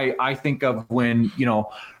day. But I think of when,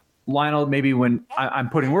 Lionel, maybe when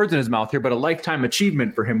I'm putting words in his mouth here, but a lifetime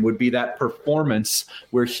achievement for him would be that performance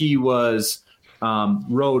where he was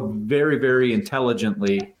rode very, very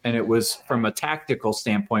intelligently. And it was, from a tactical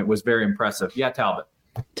standpoint, was very impressive. Yeah, Talbot.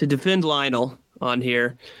 To defend Lionel on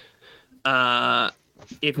here,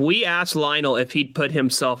 if we asked Lionel if he'd put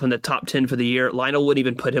himself in the top 10 for the year, Lionel wouldn't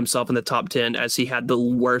even put himself in the top 10, as he had the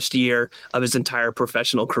worst year of his entire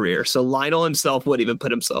professional career. So Lionel himself wouldn't even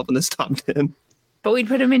put himself in this top 10. But we'd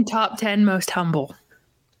put him in top 10 most humble,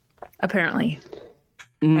 apparently.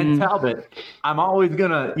 And Talbot, I'm always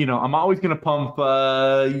gonna pump,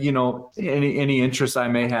 any interest I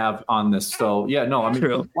may have on this. So yeah, no, I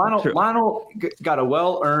mean, Lionel got a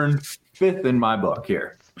well-earned 5th in my book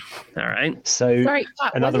here. All right. So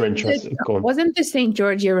another interest. Wasn't the St.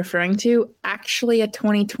 George you're referring to actually a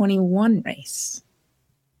 2021 race?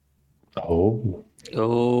 Oh.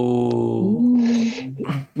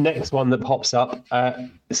 Next one that pops up.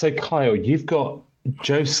 So Kyle, you've got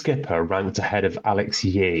Joe Skipper ranked ahead of Alex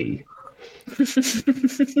Yee,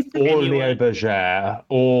 or Leo Berger,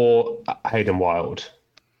 or Hayden Wild.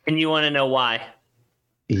 And you want to know why?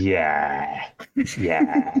 Yeah.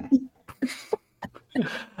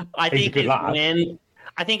 I think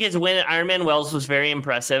his win at Ironman Wells was very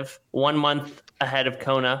impressive. 1 month ahead of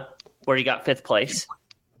Kona, where he got 5th place.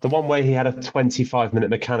 The one where he had a 25-minute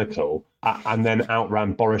mechanical and then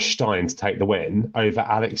outran Boris Stein to take the win over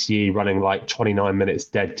Alex Yee running like 29 minutes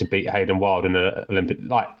dead to beat Hayden Wild in an Olympic.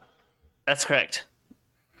 That's correct.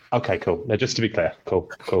 Okay, cool. Now, just to be clear, cool.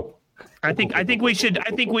 I think we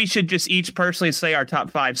should just each personally say our top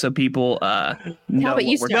 5 so people know. No,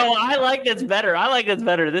 I like this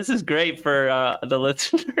better. This is great for the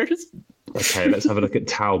listeners. Okay, let's have a look at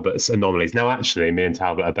Talbot's anomalies. Now, actually, me and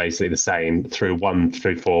Talbot are basically the same through 1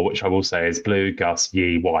 through 4, which I will say is Blue, Gus,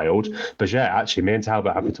 Yee, Wild. But yeah, actually, me and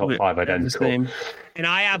Talbot have the top 5 identical. And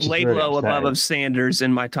I have Laidlow above of Sanders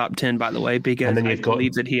in my top 10, by the way, because I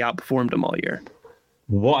believe that he outperformed him all year.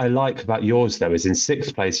 What I like about yours, though, is in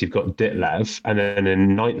 6th place, you've got Ditlev, and then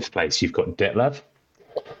in 9th place, you've got Ditlev.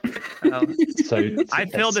 I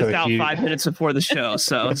filled this out 5 minutes before the show,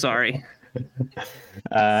 so sorry.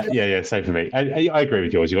 Yeah, same for me. I agree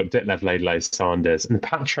with yours. You've got Ditlev, Laidlow, Sanders, and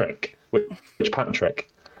Patrick. Which Patrick?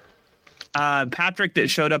 Patrick that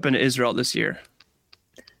showed up in Israel this year.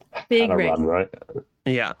 Big race. Run, right?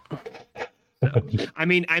 Yeah. I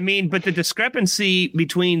mean, but the discrepancy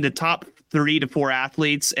between the top 3 to 4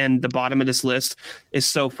 athletes and the bottom of this list is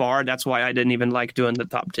so far. That's why I didn't even like doing the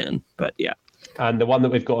top 10. But yeah. And the one that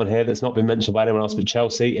we've got on here that's not been mentioned by anyone else but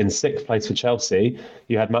Chelsea, in 6th place for Chelsea,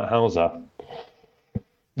 you had Matt Hauser.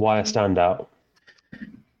 Why a standout?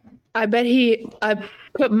 I bet I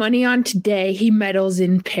put money on today he medals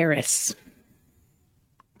in Paris.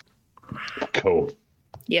 Cool.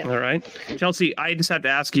 Yeah. All right. Chelsea, I just have to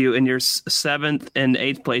ask you, in your 7th and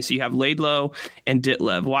 8th place, you have Laidlow and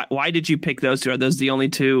Ditlev. Why did you pick those 2? Are those the only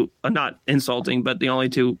 2, not insulting, but the only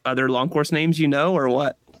 2 other long course names you know, or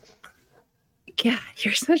what? Yeah,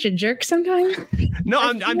 you're such a jerk sometimes. No,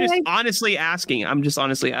 I'm just honestly asking.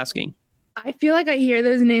 I feel like I hear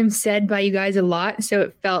those names said by you guys a lot, so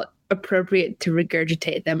it felt appropriate to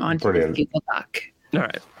regurgitate them onto the Google Doc. All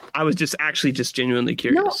right. I was just genuinely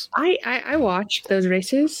curious. No, I watched those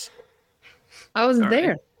races. I was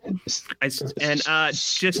there. And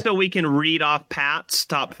just so we can read off Pat's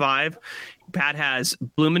top 5, Pat has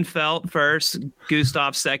Blumenfeld first,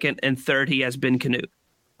 Gustav second, and third he has Ben Canute.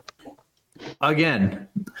 Again,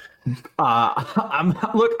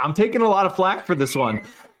 I'm taking a lot of flack for this one.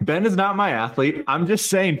 Ben is not my athlete. I'm just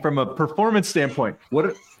saying from a performance standpoint.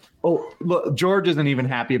 Look, George isn't even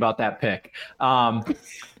happy about that pick.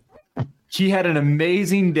 He had an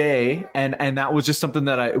amazing day, and that was just something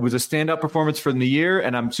that it was a standout performance from the year,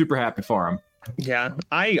 and I'm super happy for him. Yeah,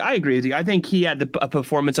 I agree with you. I think he had a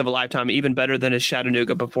performance of a lifetime, even better than his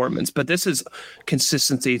Chattanooga performance. But this is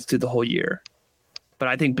consistency through the whole year. But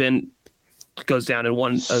I think Ben goes down in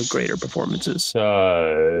one of greater performances.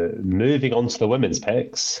 So moving on to the women's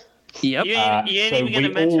picks. Yep. You ain't even going to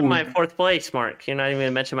mention my 4th place, Mark. You're not even going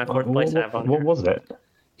to mention my 4th place. What was it?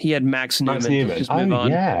 He had Max Newman. Just move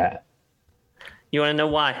on. Yeah. You want to know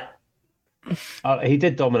why? He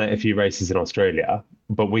did dominate a few races in Australia,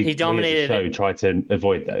 but we dominated. We as a show tried to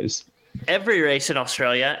avoid those. Every race in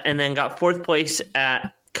Australia, and then got 4th place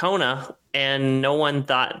at Kona, and no one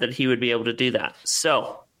thought that he would be able to do that.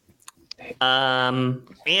 So, and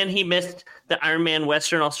he missed the Ironman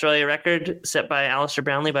Western Australia record set by Alistair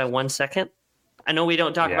Brownlee by 1 second. I know we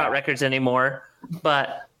don't talk about records anymore,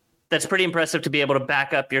 but that's pretty impressive to be able to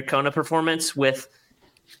back up your Kona performance with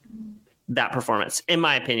that performance, in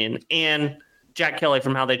my opinion. And Jack Kelly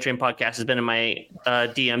from How They Train podcast has been in my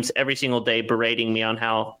DMs every single day berating me on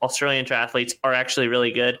how Australian triathletes are actually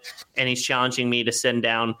really good. And he's challenging me to send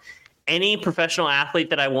down any professional athlete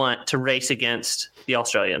that I want to race against the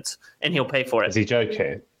Australians, and he'll pay for it. Is he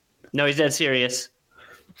joking? No, he's dead serious.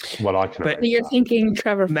 Well, I can. But you're thinking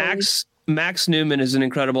Trevor Max Newman is an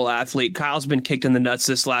incredible athlete. Kyle's been kicked in the nuts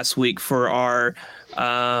this last week for our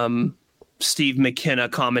Steve McKenna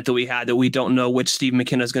comment that we had, that we don't know which Steve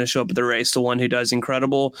McKenna is going to show up at the race, the one who does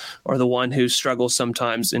incredible or the one who struggles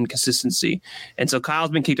sometimes in consistency. And so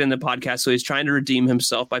Kyle's been kicked in the podcast, so he's trying to redeem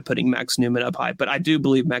himself by putting Max Newman up high. But I do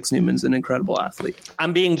believe Max Newman's an incredible athlete.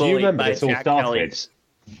 I'm being bullied by Jack Kelly.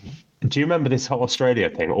 Do you remember this whole Australia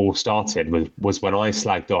thing all started was when I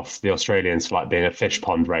slagged off the Australians for like being a fish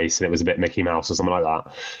pond race and it was a bit Mickey Mouse or something like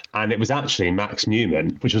that. And it was actually Max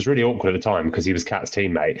Newman, which was really awkward at the time because he was Kat's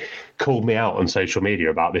teammate, called me out on social media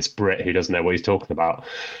about this Brit who doesn't know what he's talking about.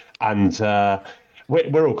 And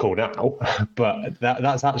we're all cool now, but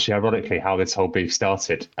that's actually ironically how this whole beef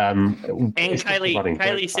started. And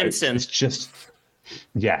Kylie Simpson. It's just...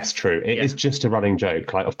 Yes, true. It is just a running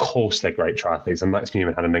joke. Like, of course, they're great triathletes, and Max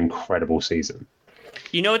Newman had an incredible season.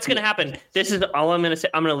 You know what's going to happen? This is all I'm going to say.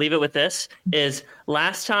 I'm going to leave it with this: is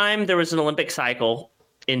last time there was an Olympic cycle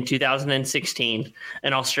in 2016,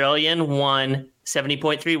 an Australian won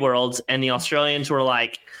 70.3 worlds, and the Australians were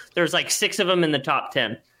like, there's like 6 of them in the top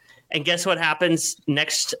 10. And guess what happens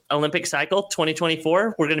next Olympic cycle,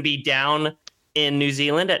 2024? We're going to be down in New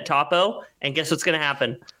Zealand at Taupo, and guess what's going to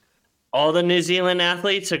happen? All the New Zealand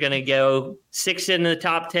athletes are going to go 6 in the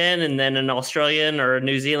top 10, and then an Australian or a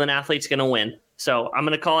New Zealand athlete's going to win. So I'm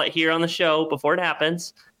going to call it here on the show before it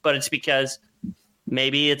happens, but it's because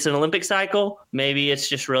maybe it's an Olympic cycle. Maybe it's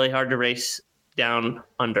just really hard to race down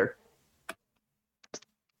under.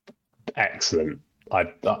 Excellent.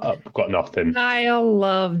 I've got nothing. Kyle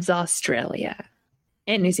loves Australia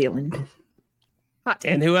and New Zealand. Hot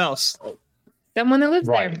take. And who else? Someone that lives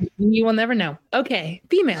there. You will never know. Okay,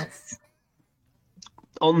 females.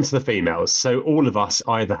 On to the females. So all of us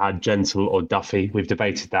either had Gentle or Duffy. We've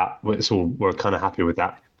debated that. We're kind of happy with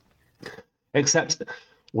that. Except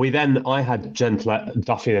I had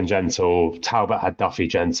Duffy and Gentle. Talbot had Duffy,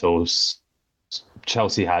 Gentle.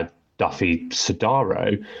 Chelsea had Duffy,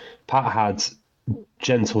 Sodaro. Pat had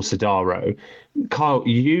Gentle, Sodaro. Kyle,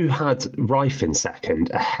 you had Rife in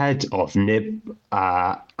second, ahead of Nib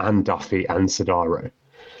and Duffy and Sodaro.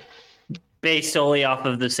 Based solely off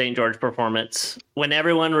of the St. George performance. When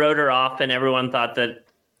everyone wrote her off and everyone thought that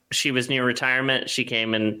she was near retirement, she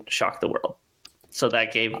came and shocked the world. So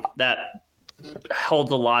that holds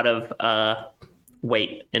a lot of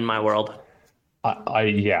weight in my world.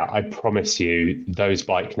 I promise you, those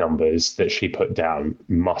bike numbers that she put down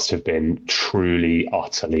must have been truly,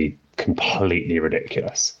 utterly, completely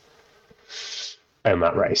ridiculous in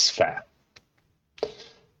that race. Fair.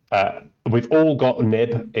 We've all got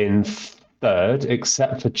Nib in third,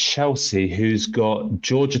 except for Chelsea, who's got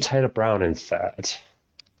Georgia Taylor-Brown in third.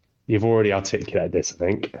 You've already articulated this, I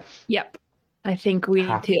think. Yep. I think we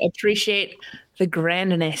need to appreciate the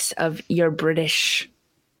grandness of your British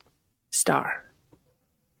star.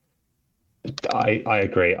 I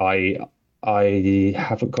agree. I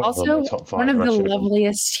haven't got also on my top 5. One of the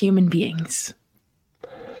loveliest human beings.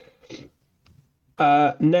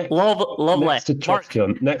 Lovely. Next to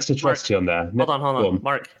Trusty on there. Hold on.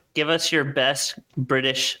 Mark, give us your best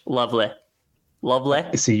British lovely. Lovely.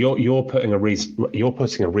 See, you're putting a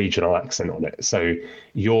regional accent on it. So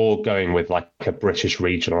you're going with like a British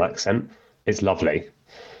regional accent. It's lovely.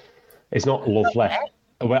 It's not lovely.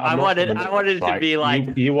 Well, I wanted it to be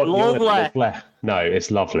like you want lovely. No, it's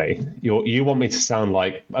lovely. You want me to sound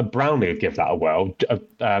like a Brownie would give that a whirl.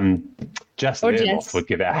 Jess Learmoth would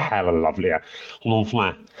give it a hell of a lovelier.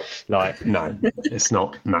 Lovely. Like, no, it's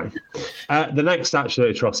not. No. The next actual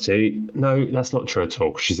atrocity, no, that's not true at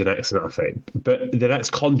all. She's an excellent athlete. But the next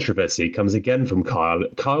controversy comes again from Kyle.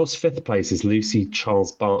 Kyle's 5th place is Lucy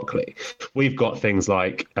Charles Barkley. We've got things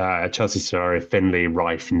like Chelsea Sodaro, Finley,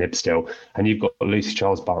 Rife, Nibstill, and you've got Lucy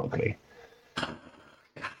Charles Barkley.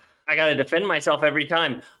 I got to defend myself every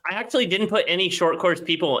time. I actually didn't put any short course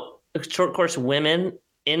women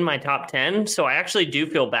in my top 10. So I actually do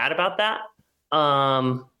feel bad about that.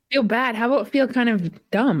 Feel bad? How about feel kind of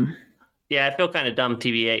dumb? Yeah, I feel kind of dumb,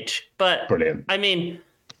 TBH. But brilliant. I mean,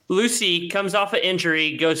 Lucy comes off an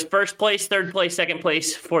injury, goes 1st place, 3rd place, 2nd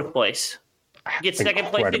place, 4th place. Gets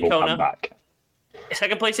 2nd place in Kona. Comeback.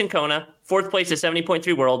 2nd place in Kona, 4th place at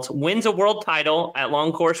 70.3 worlds, wins a world title at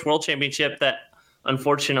Long Course World Championship that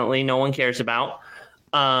unfortunately no one cares about.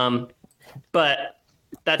 But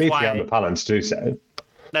that's why on the balance do so.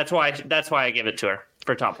 That's why I give it to her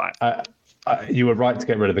for top 5. You were right to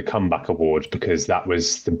get rid of the comeback award because that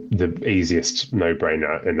was the easiest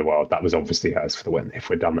no-brainer in the world. That was obviously hers for the win if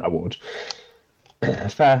we'd done that award.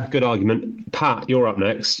 Fair, good argument. Pat, you're up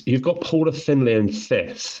next. You've got Paula Finley in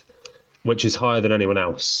 5th, which is higher than anyone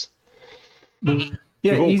else.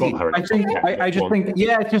 Yeah, We've all easy. got her in I the think. top 10.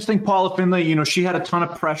 I just think Paula Findlay. You know, she had a ton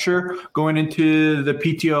of pressure going into the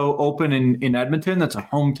PTO Open in Edmonton. That's a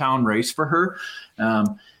hometown race for her.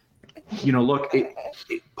 You know, look,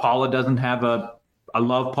 Paula doesn't have I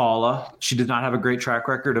love Paula. She does not have a great track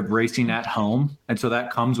record of racing at home, and so that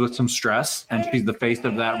comes with some stress. And she's the face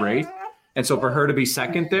of that race. And so for her to be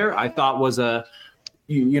second there, I thought was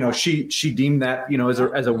she deemed that, you know,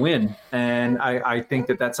 as a win. And I think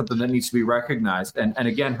that that's something that needs to be recognized. And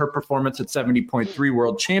again, her performance at 70.3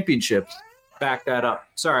 World Championships back that up.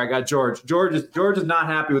 Sorry, I got George. George is not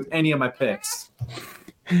happy with any of my picks.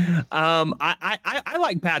 I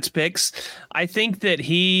like Pat's picks. I think that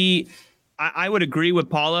I would agree with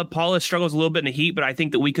Paula. Paula struggles a little bit in the heat, but I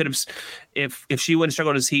think that we could have, if she wouldn't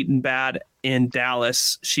struggled as heat and bad in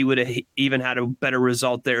Dallas, she would have even had a better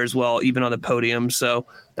result there as well, even on the podium. So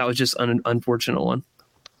that was just an unfortunate one.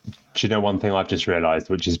 Do you know one thing I've just realised,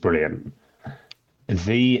 which is brilliant?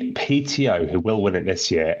 The PTO who will win it this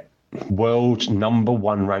year, world number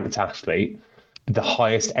 1 ranked athlete, the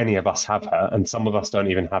highest any of us have her, and some of us don't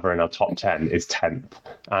even have her in our top 10, is 10th,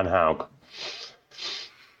 Anne Haug.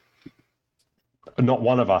 Not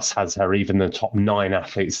one of us has her even the top 9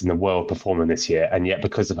 athletes in the world performing this year, and yet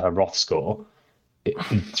because of her Roth score,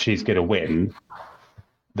 she's going to win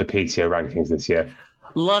the PTO rankings this year.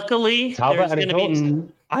 Luckily, there's going to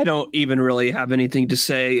be. I don't even really have anything to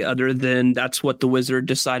say other than that's what the Wizard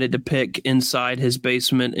decided to pick inside his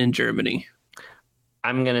basement in Germany.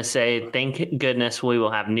 I'm going to say, thank goodness we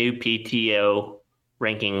will have new PTO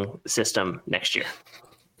ranking system next year.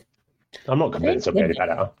 I'm not convinced it'll be any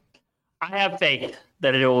better. I have faith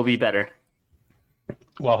that it will be better.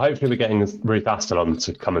 Well, hopefully we're getting Ruth Astle on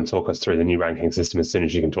to come and talk us through the new ranking system as soon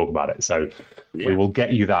as she can talk about it. So we will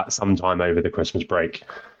get you that sometime over the Christmas break.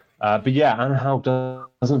 But yeah, Anne Haug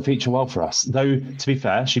doesn't feature well for us. Though, to be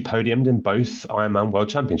fair, she podiumed in both Ironman World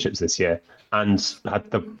Championships this year and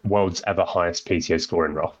had the world's ever highest PTO score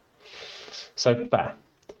in Roth. So fair.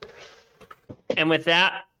 And with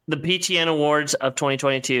that, the PTN Awards of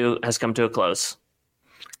 2022 has come to a close.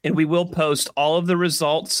 And we will post all of the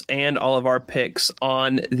results and all of our picks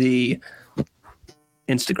on the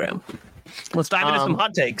Instagram. Let's dive into some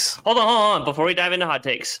hot takes. Hold on. Before we dive into hot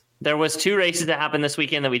takes, there was 2 races that happened this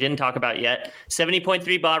weekend that we didn't talk about yet. 70.3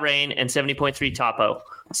 Bahrain and 70.3 Topo.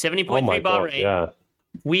 70.3 Bahrain.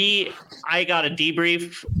 Yeah. I got a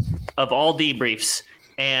debrief of all debriefs,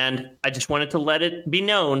 and I just wanted to let it be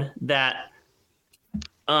known that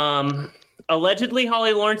allegedly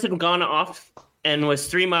Holly Lawrence had gone off and was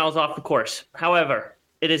 3 miles off the course. However,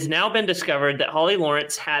 it has now been discovered that Holly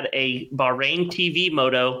Lawrence had a Bahrain TV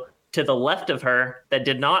moto to the left of her that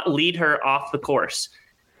did not lead her off the course.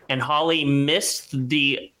 And Holly missed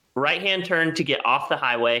the right-hand turn to get off the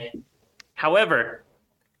highway. However,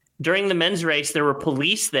 during the men's race, there were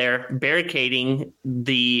police there barricading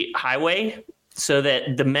the highway so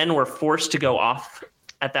that the men were forced to go off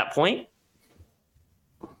at that point.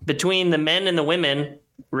 Between the men and the women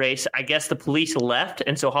race, I guess the police left,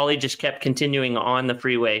 and so Holly just kept continuing on the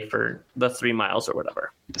freeway for the 3 miles or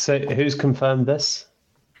whatever. So who's confirmed this?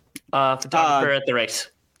 Photographer at the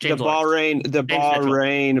race. The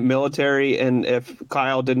Bahrain military, and if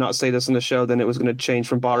Kyle did not say this in the show, then it was going to change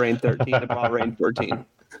from Bahrain 13 to Bahrain 14.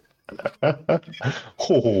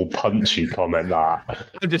 Oh, punchy comment that.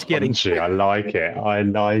 I'm just kidding. Punchy, I like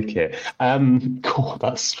it. Cool,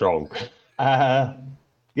 that's strong.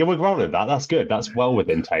 Yeah, we're rolling with that. That's good. That's well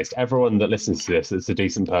within taste. Everyone that listens to this that's a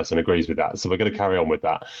decent person agrees with that. So we're going to carry on with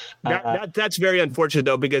that. That's very unfortunate,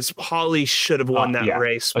 though, because Holly should have won that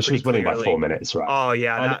race. She was winning by 4 minutes, right? Oh,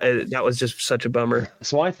 yeah. That was just such a bummer.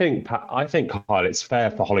 So I think, Kyle, it's fair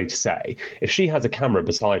for Holly to say, if she has a camera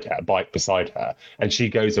beside her, a bike beside her, and she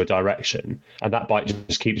goes a direction, and that bike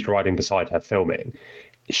just keeps riding beside her filming,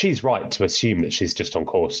 she's right to assume that she's just on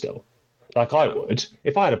course still. Like I would,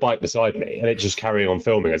 if I had a bike beside me and it's just carrying on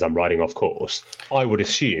filming as I'm riding off course, I would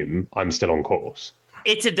assume I'm still on course.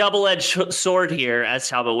 It's a double-edged sword here, as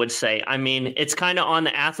Talbot would say. I mean, it's kind of on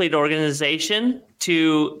the athlete organization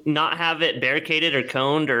to not have it barricaded or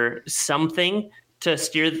coned or something to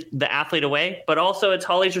steer the athlete away, but also it's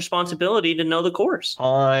Holly's responsibility to know the course.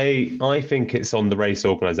 I think it's on the race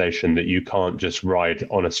organization that you can't just ride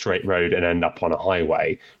on a straight road and end up on a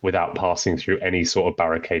highway without passing through any sort of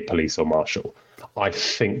barricade, police or marshal. I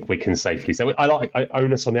think we can safely say, I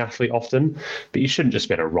onus on the athlete often, but you shouldn't just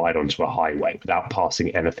be able to ride onto a highway without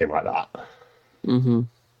passing anything like that. Mm-hmm.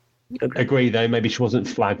 Okay. Agree, though, maybe she wasn't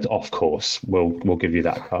flagged off course. We'll give you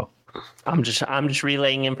that, Carl. I'm just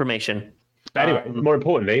relaying information. But anyway, more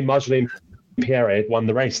importantly, Marjolaine Pierre won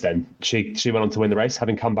the race then. She went on to win the race,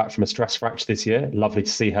 having come back from a stress fracture this year. Lovely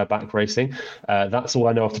to see her back racing. That's all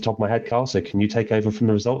I know off the top of my head, Carl. So can you take over from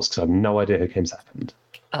the results? Because I have no idea who came second.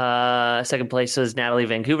 Second place was Natalie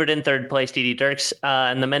Van Couverden. Third place, Dee Dee Dirks.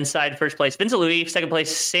 And the men's side, first place, Vincent Louis. Second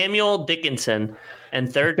place, Samuel Dickinson.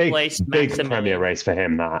 And third place, big premier race for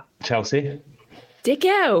him, Matt. Chelsea?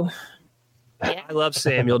 Dicko. Yeah. I love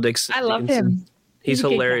Samuel Dixon. I love him. He's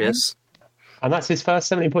hilarious. And that's his first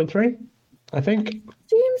 70.3, I think.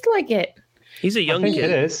 Seems like it. He's a young kid.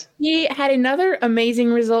 It is. He had another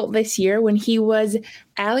amazing result this year when he was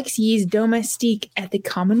Alex Yee's domestique at the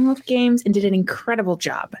Commonwealth Games and did an incredible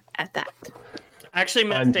job at that.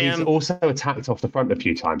 Actually, and he's also attacked off the front a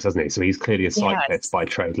few times, hasn't he? So he's clearly a cyclist by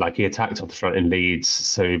trade. Like, he attacked off the front in Leeds,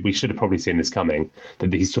 so we should have probably seen this coming,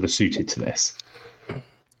 that he's sort of suited to this.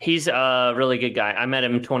 He's a really good guy. I met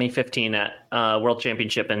him in 2015 at World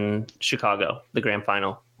Championship in Chicago, the grand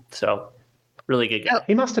final. So, really good guy.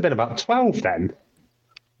 He must have been about 12 then.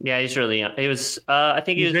 Yeah, he's really young. He was, I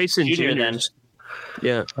think he was racing junior then.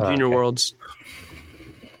 Yeah, Junior Worlds.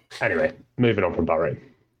 Anyway, moving on from Bahrain.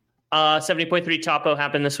 70.3 Topo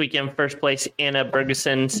happened this weekend. First place, Anna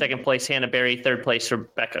Bergeson. Second place, Hannah Berry. Third place,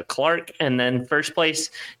 Rebecca Clark. And then first place,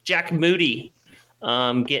 Jack Moody,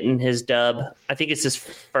 getting his dub. I think it's his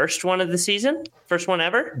first one of the season. First one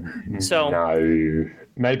ever. So no,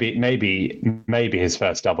 maybe his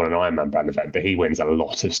first double in an Ironman brand event, but he wins a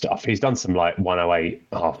lot of stuff. He's done some like 108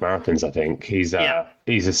 half marathons, I think. He's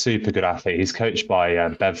a super good athlete. He's coached by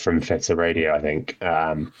Bev from Fitter Radio, I think.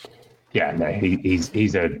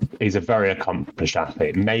 He's a very accomplished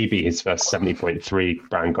athlete. Maybe his first 70.3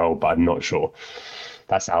 brand goal, but I'm not sure.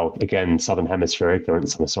 That's how, again, Southern Hemisphere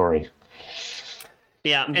ignorance. I'm sorry.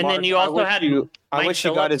 Yeah, and Mark, then you also had. I wish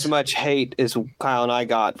you got as much hate as Kyle and I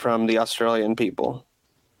got from the Australian people.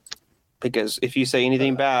 Because if you say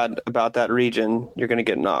anything bad about that region, you're going to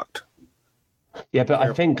get knocked. Yeah, but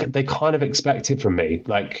I think they kind of expect it from me.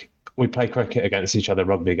 Like, we play cricket against each other,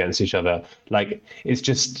 rugby against each other. Like, it's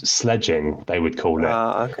just sledging, they would call it.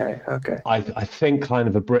 Okay. I think kind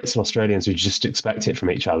of the Brits and Australians would just expect it from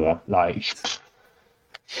each other. Like,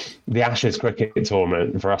 the Ashes cricket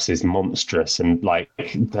tournament for us is monstrous, and like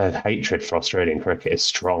the hatred for Australian cricket is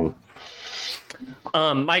strong.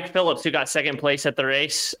 Mike Phillips, who got second place at the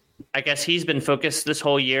race, I guess he's been focused this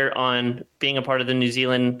whole year on being a part of the New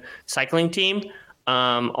Zealand cycling team.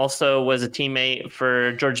 Also was a teammate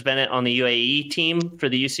for George Bennett on the UAE team for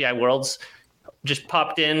the UCI Worlds. Just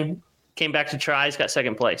popped in, came back to tries, got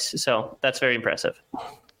second place. So that's very impressive.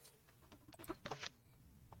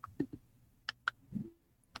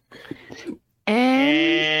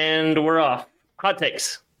 And we're off. Hot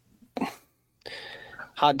takes.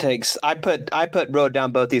 Hot takes. I wrote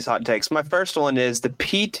down both these hot takes. My first one is the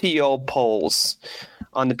PTO polls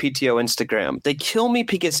on the PTO Instagram. They kill me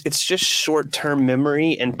because it's just short-term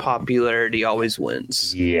memory and popularity always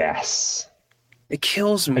wins. Yes. It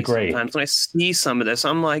kills me sometimes when I see some of this.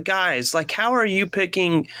 I'm like, guys, like, how are you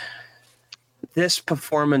picking this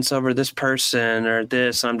performance over this person or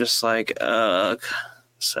this? I'm just like,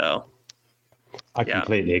 so. I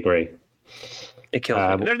completely agree. It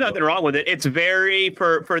kills me. There's nothing wrong with it. It's very,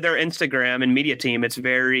 for their Instagram and media team, it's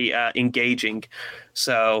very engaging.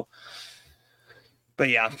 So, but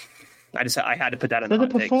yeah, I had to put that in the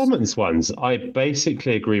performance ones, I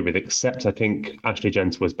basically agree with, except I think Ashley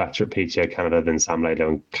Gentle was better at PTO Canada than Sam Laidlow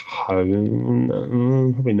and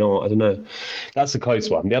Cone. Probably not. I don't know. That's a close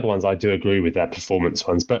one. The other ones, I do agree with their performance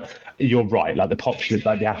ones, but you're right. Like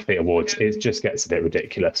the athlete awards, it just gets a bit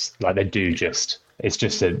ridiculous. Like they do just.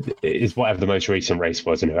 It's whatever the most recent race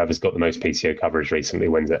was, and whoever's got the most PTO coverage recently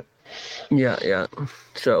wins it. Yeah.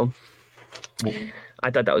 So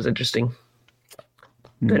I thought that was interesting.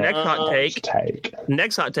 The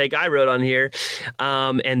next hot take I wrote on here,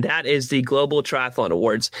 and that is the Global Triathlon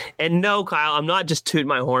Awards. And no, Kyle, I'm not just tooting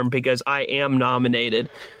my horn because I am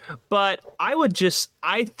nominated, but I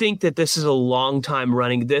think that this is a long time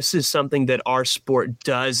running. This is something that our sport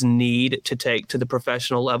does need to take to the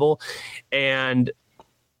professional level. And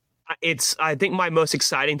I think my most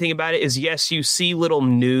exciting thing about it is, yes, you see little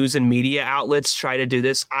news and media outlets try to do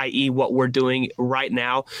this, i.e. what we're doing right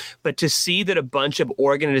now. But to see that a bunch of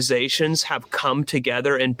organizations have come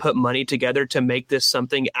together and put money together to make this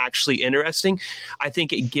something actually interesting, I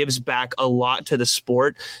think it gives back a lot to the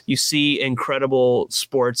sport. You see incredible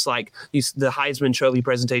sports like the Heisman Trophy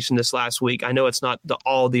presentation this last week. I know it's not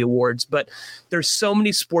all the awards, but there's so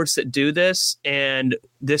many sports that do this, and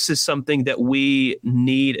this is something that we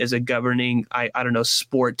need as a governing, I don't know,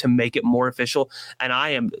 sport to make it more official. And I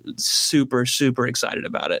am super, super excited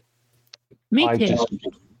about it. Me too.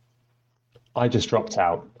 I just dropped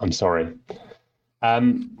out. I'm sorry.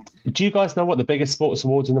 Do you guys know what the biggest sports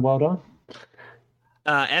awards in the world are?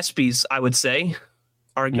 ESPYs, I would say.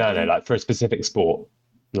 Arguably. No, like for a specific sport,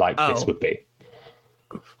 like this would be.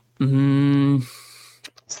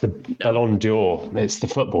 It's the Ballon d'Or. It's the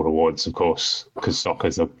football awards, of course, because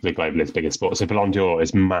soccer's the globalist biggest sport. So Ballon d'Or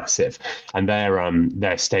is massive, and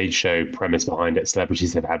their stage show premise behind it,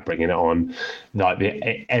 celebrities they've had bringing it on,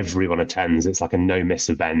 like everyone attends. It's like a no miss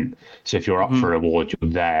event. So if you're up for an award,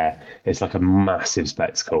 you're there. It's like a massive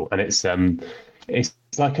spectacle, and it's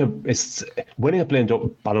winning a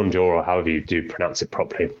Ballon d'Or, or however you do pronounce it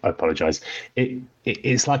properly. I apologize.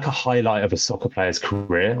 It's like a highlight of a soccer player's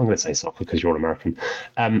career. I'm going to say soccer because you're all American.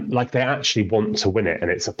 Like they actually want to win it,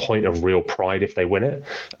 and it's a point of real pride if they win it.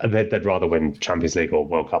 They'd rather win Champions League or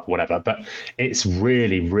World Cup or whatever. But it's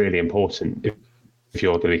really, really important if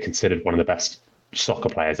you're going to be considered one of the best soccer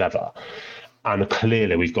players ever. And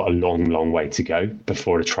clearly, we've got a long, long way to go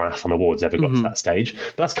before the Triathlon Awards ever got to that stage.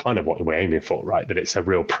 But that's kind of what we're aiming for, right? That it's a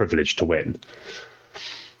real privilege to win.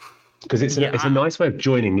 Because it's a nice way of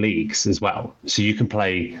joining leagues as well. So you can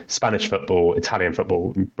play Spanish football, Italian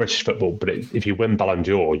football, British football, but if you win Ballon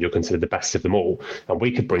d'Or, you're considered the best of them all. And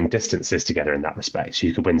we could bring distances together in that respect. So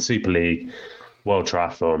you could win Super League, World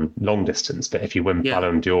Triathlon, long distance, but if you win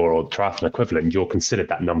Ballon d'Or or triathlon equivalent, you're considered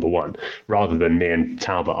that number one, rather than me and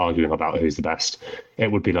Talbot arguing about who's the best.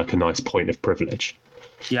 It would be like a nice point of privilege.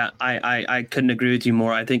 Yeah, I couldn't agree with you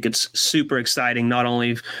more. I think it's super exciting, not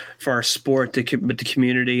only for our sport, but the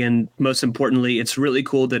community. And most importantly, it's really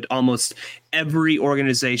cool that almost every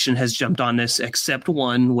organization has jumped on this except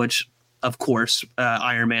one, which of course,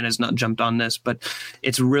 Ironman has not jumped on this, but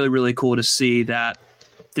it's really, really cool to see that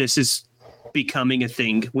this is becoming a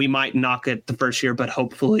thing. We might knock it the first year, but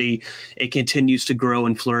hopefully it continues to grow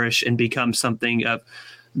and flourish and become something of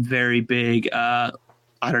very big,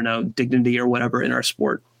 dignity or whatever in our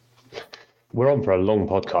sport. We're on for a long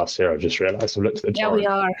podcast here. I just realized. I looked at the time. Yeah, we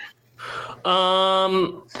are.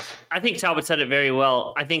 I think Talbot said it very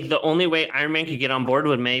well. I think the only way Ironman could get on board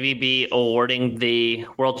would maybe be awarding the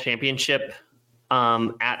World Championship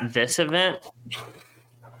at this event.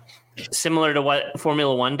 Similar to what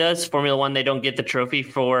Formula One does. Formula One, they don't get the trophy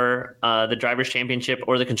for the Drivers' Championship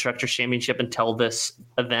or the Constructors' Championship until this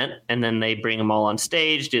event, and then they bring them all on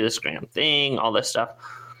stage, do this grand thing, all this stuff.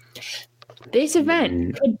 This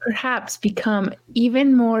event could perhaps become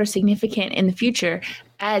even more significant in the future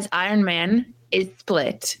as Ironman is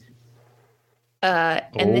split.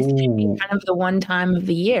 And this could be kind of the one time of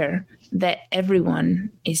the year that everyone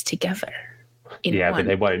is together. But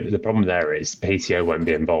they won't. The problem there is PTO won't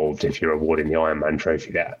be involved if you're awarding the Ironman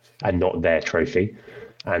trophy there and not their trophy.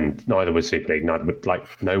 And neither would Super League, neither would,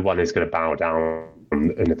 no one is going to bow down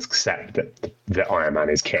and accept that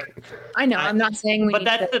Ironman is king. I know. I'm not saying but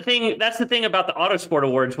that's the thing. That's the thing about the Autosport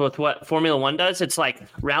Awards with what Formula One does. It's like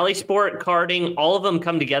rally sport, karting, all of them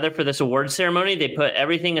come together for this award ceremony. They put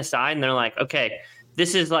everything aside and they're like, okay,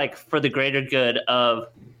 this is like for the greater good of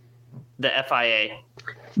the FIA.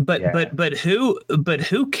 But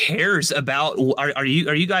who cares about? Are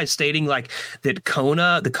you guys stating like that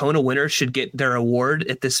the Kona winners should get their award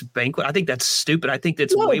at this banquet? I think that's stupid. I think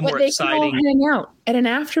that's way more exciting. Can all hang out at an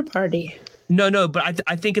after party. No, but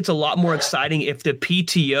I think it's a lot more exciting if the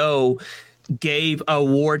PTO gave an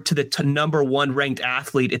award to the number one ranked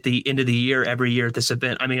athlete at the end of the year every year at this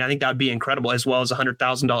event. I mean, I think that would be incredible, as well as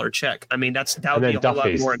 $100,000 check. I mean, that would be a whole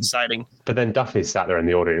lot more exciting. But then Duffy sat there in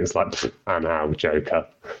the audience like, and how Joker,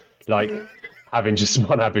 like having just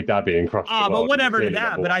won Abu Dhabi and crossed the world. But whatever to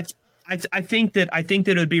that. But I think that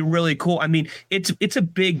it would be really cool. I mean, it's a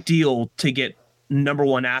big deal to get number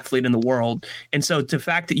one athlete in the world. And so the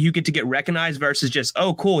fact that you get to get recognized versus just,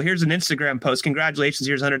 oh, cool, here's an Instagram post. Congratulations.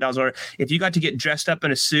 Here's $100,000. If you got to get dressed up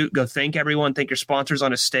in a suit, go thank everyone, thank your sponsors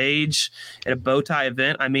on a stage at a bow tie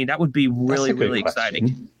event. I mean, that would be really, really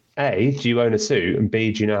exciting. A, do you own a suit? And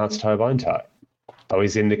B, do you know how to tie a bone tie? Oh,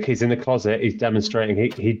 he's in the closet. He's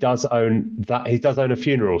demonstrating. He does own that. He does own a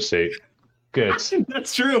funeral suit. Good.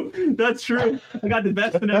 That's true. I got the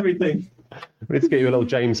vest and everything. Let's get you a little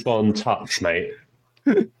James Bond tux, mate.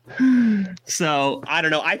 So I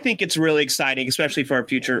don't know. I think it's really exciting, especially for our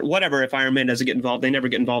future. Whatever, if Ironman doesn't get involved, they never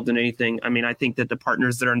get involved in anything. I mean, I think that the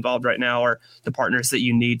partners that are involved right now are the partners that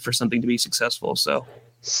you need for something to be successful. So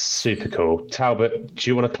super cool. Talbot, do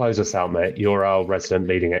you want to close us out, mate? You're our resident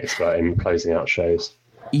leading expert in closing out shows.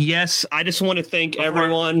 Yes, I just want to thank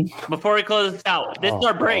everyone. Before we close this out, this is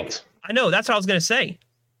our break. God. I know, that's what I was going to say.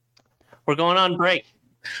 We're going on break.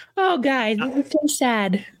 Oh, guys, this is so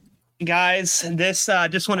sad. Guys, this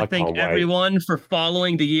just want to thank everyone for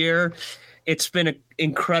following the year. It's been an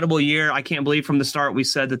incredible year. I can't believe from the start we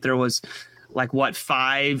said that there was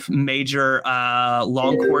 5 major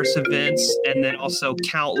long course events, and then also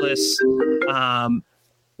countless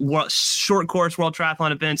short course World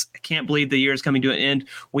Triathlon events. I can't believe the year is coming to an end.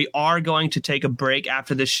 We are going to take a break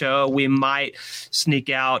after the show. We might sneak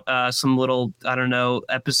out some little,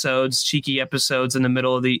 cheeky episodes in the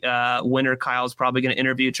middle of the winter. Kyle's probably going to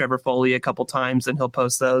interview Trevor Foley a couple times, and he'll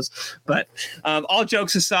post those. But all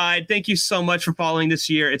jokes aside, thank you so much for following this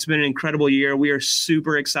year. It's been an incredible year. We are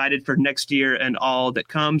super excited for next year and all that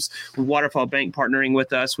comes. With Waterfall Bank partnering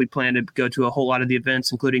with us, we plan to go to a whole lot of the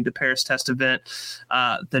events, including the Paris Test event,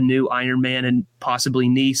 the new Ironman and possibly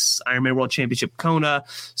Nice, Ironman World Championship Kona.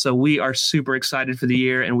 So we are super excited for the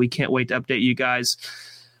year, and we can't wait to update you guys.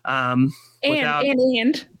 And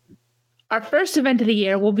our first event of the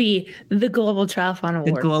year will be the Global Triathlon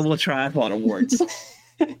Awards. The Global Triathlon Awards.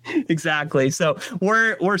 Exactly. So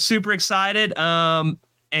we're super excited and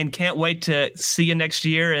can't wait to see you next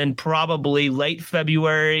year in probably late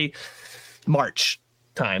February, March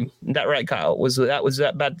time. Is that right, Kyle? Was that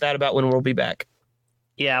about when we'll be back?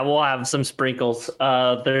 Yeah, we'll have some sprinkles.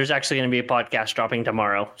 There's actually going to be a podcast dropping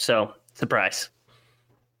tomorrow, so surprise.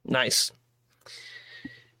 Nice.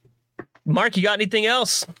 Mark, you got anything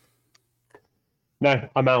else? No,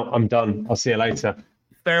 I'm out. I'm done. I'll see you later.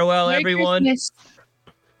 Farewell, Merry everyone. Christmas,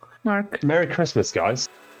 Mark. Merry Christmas, guys.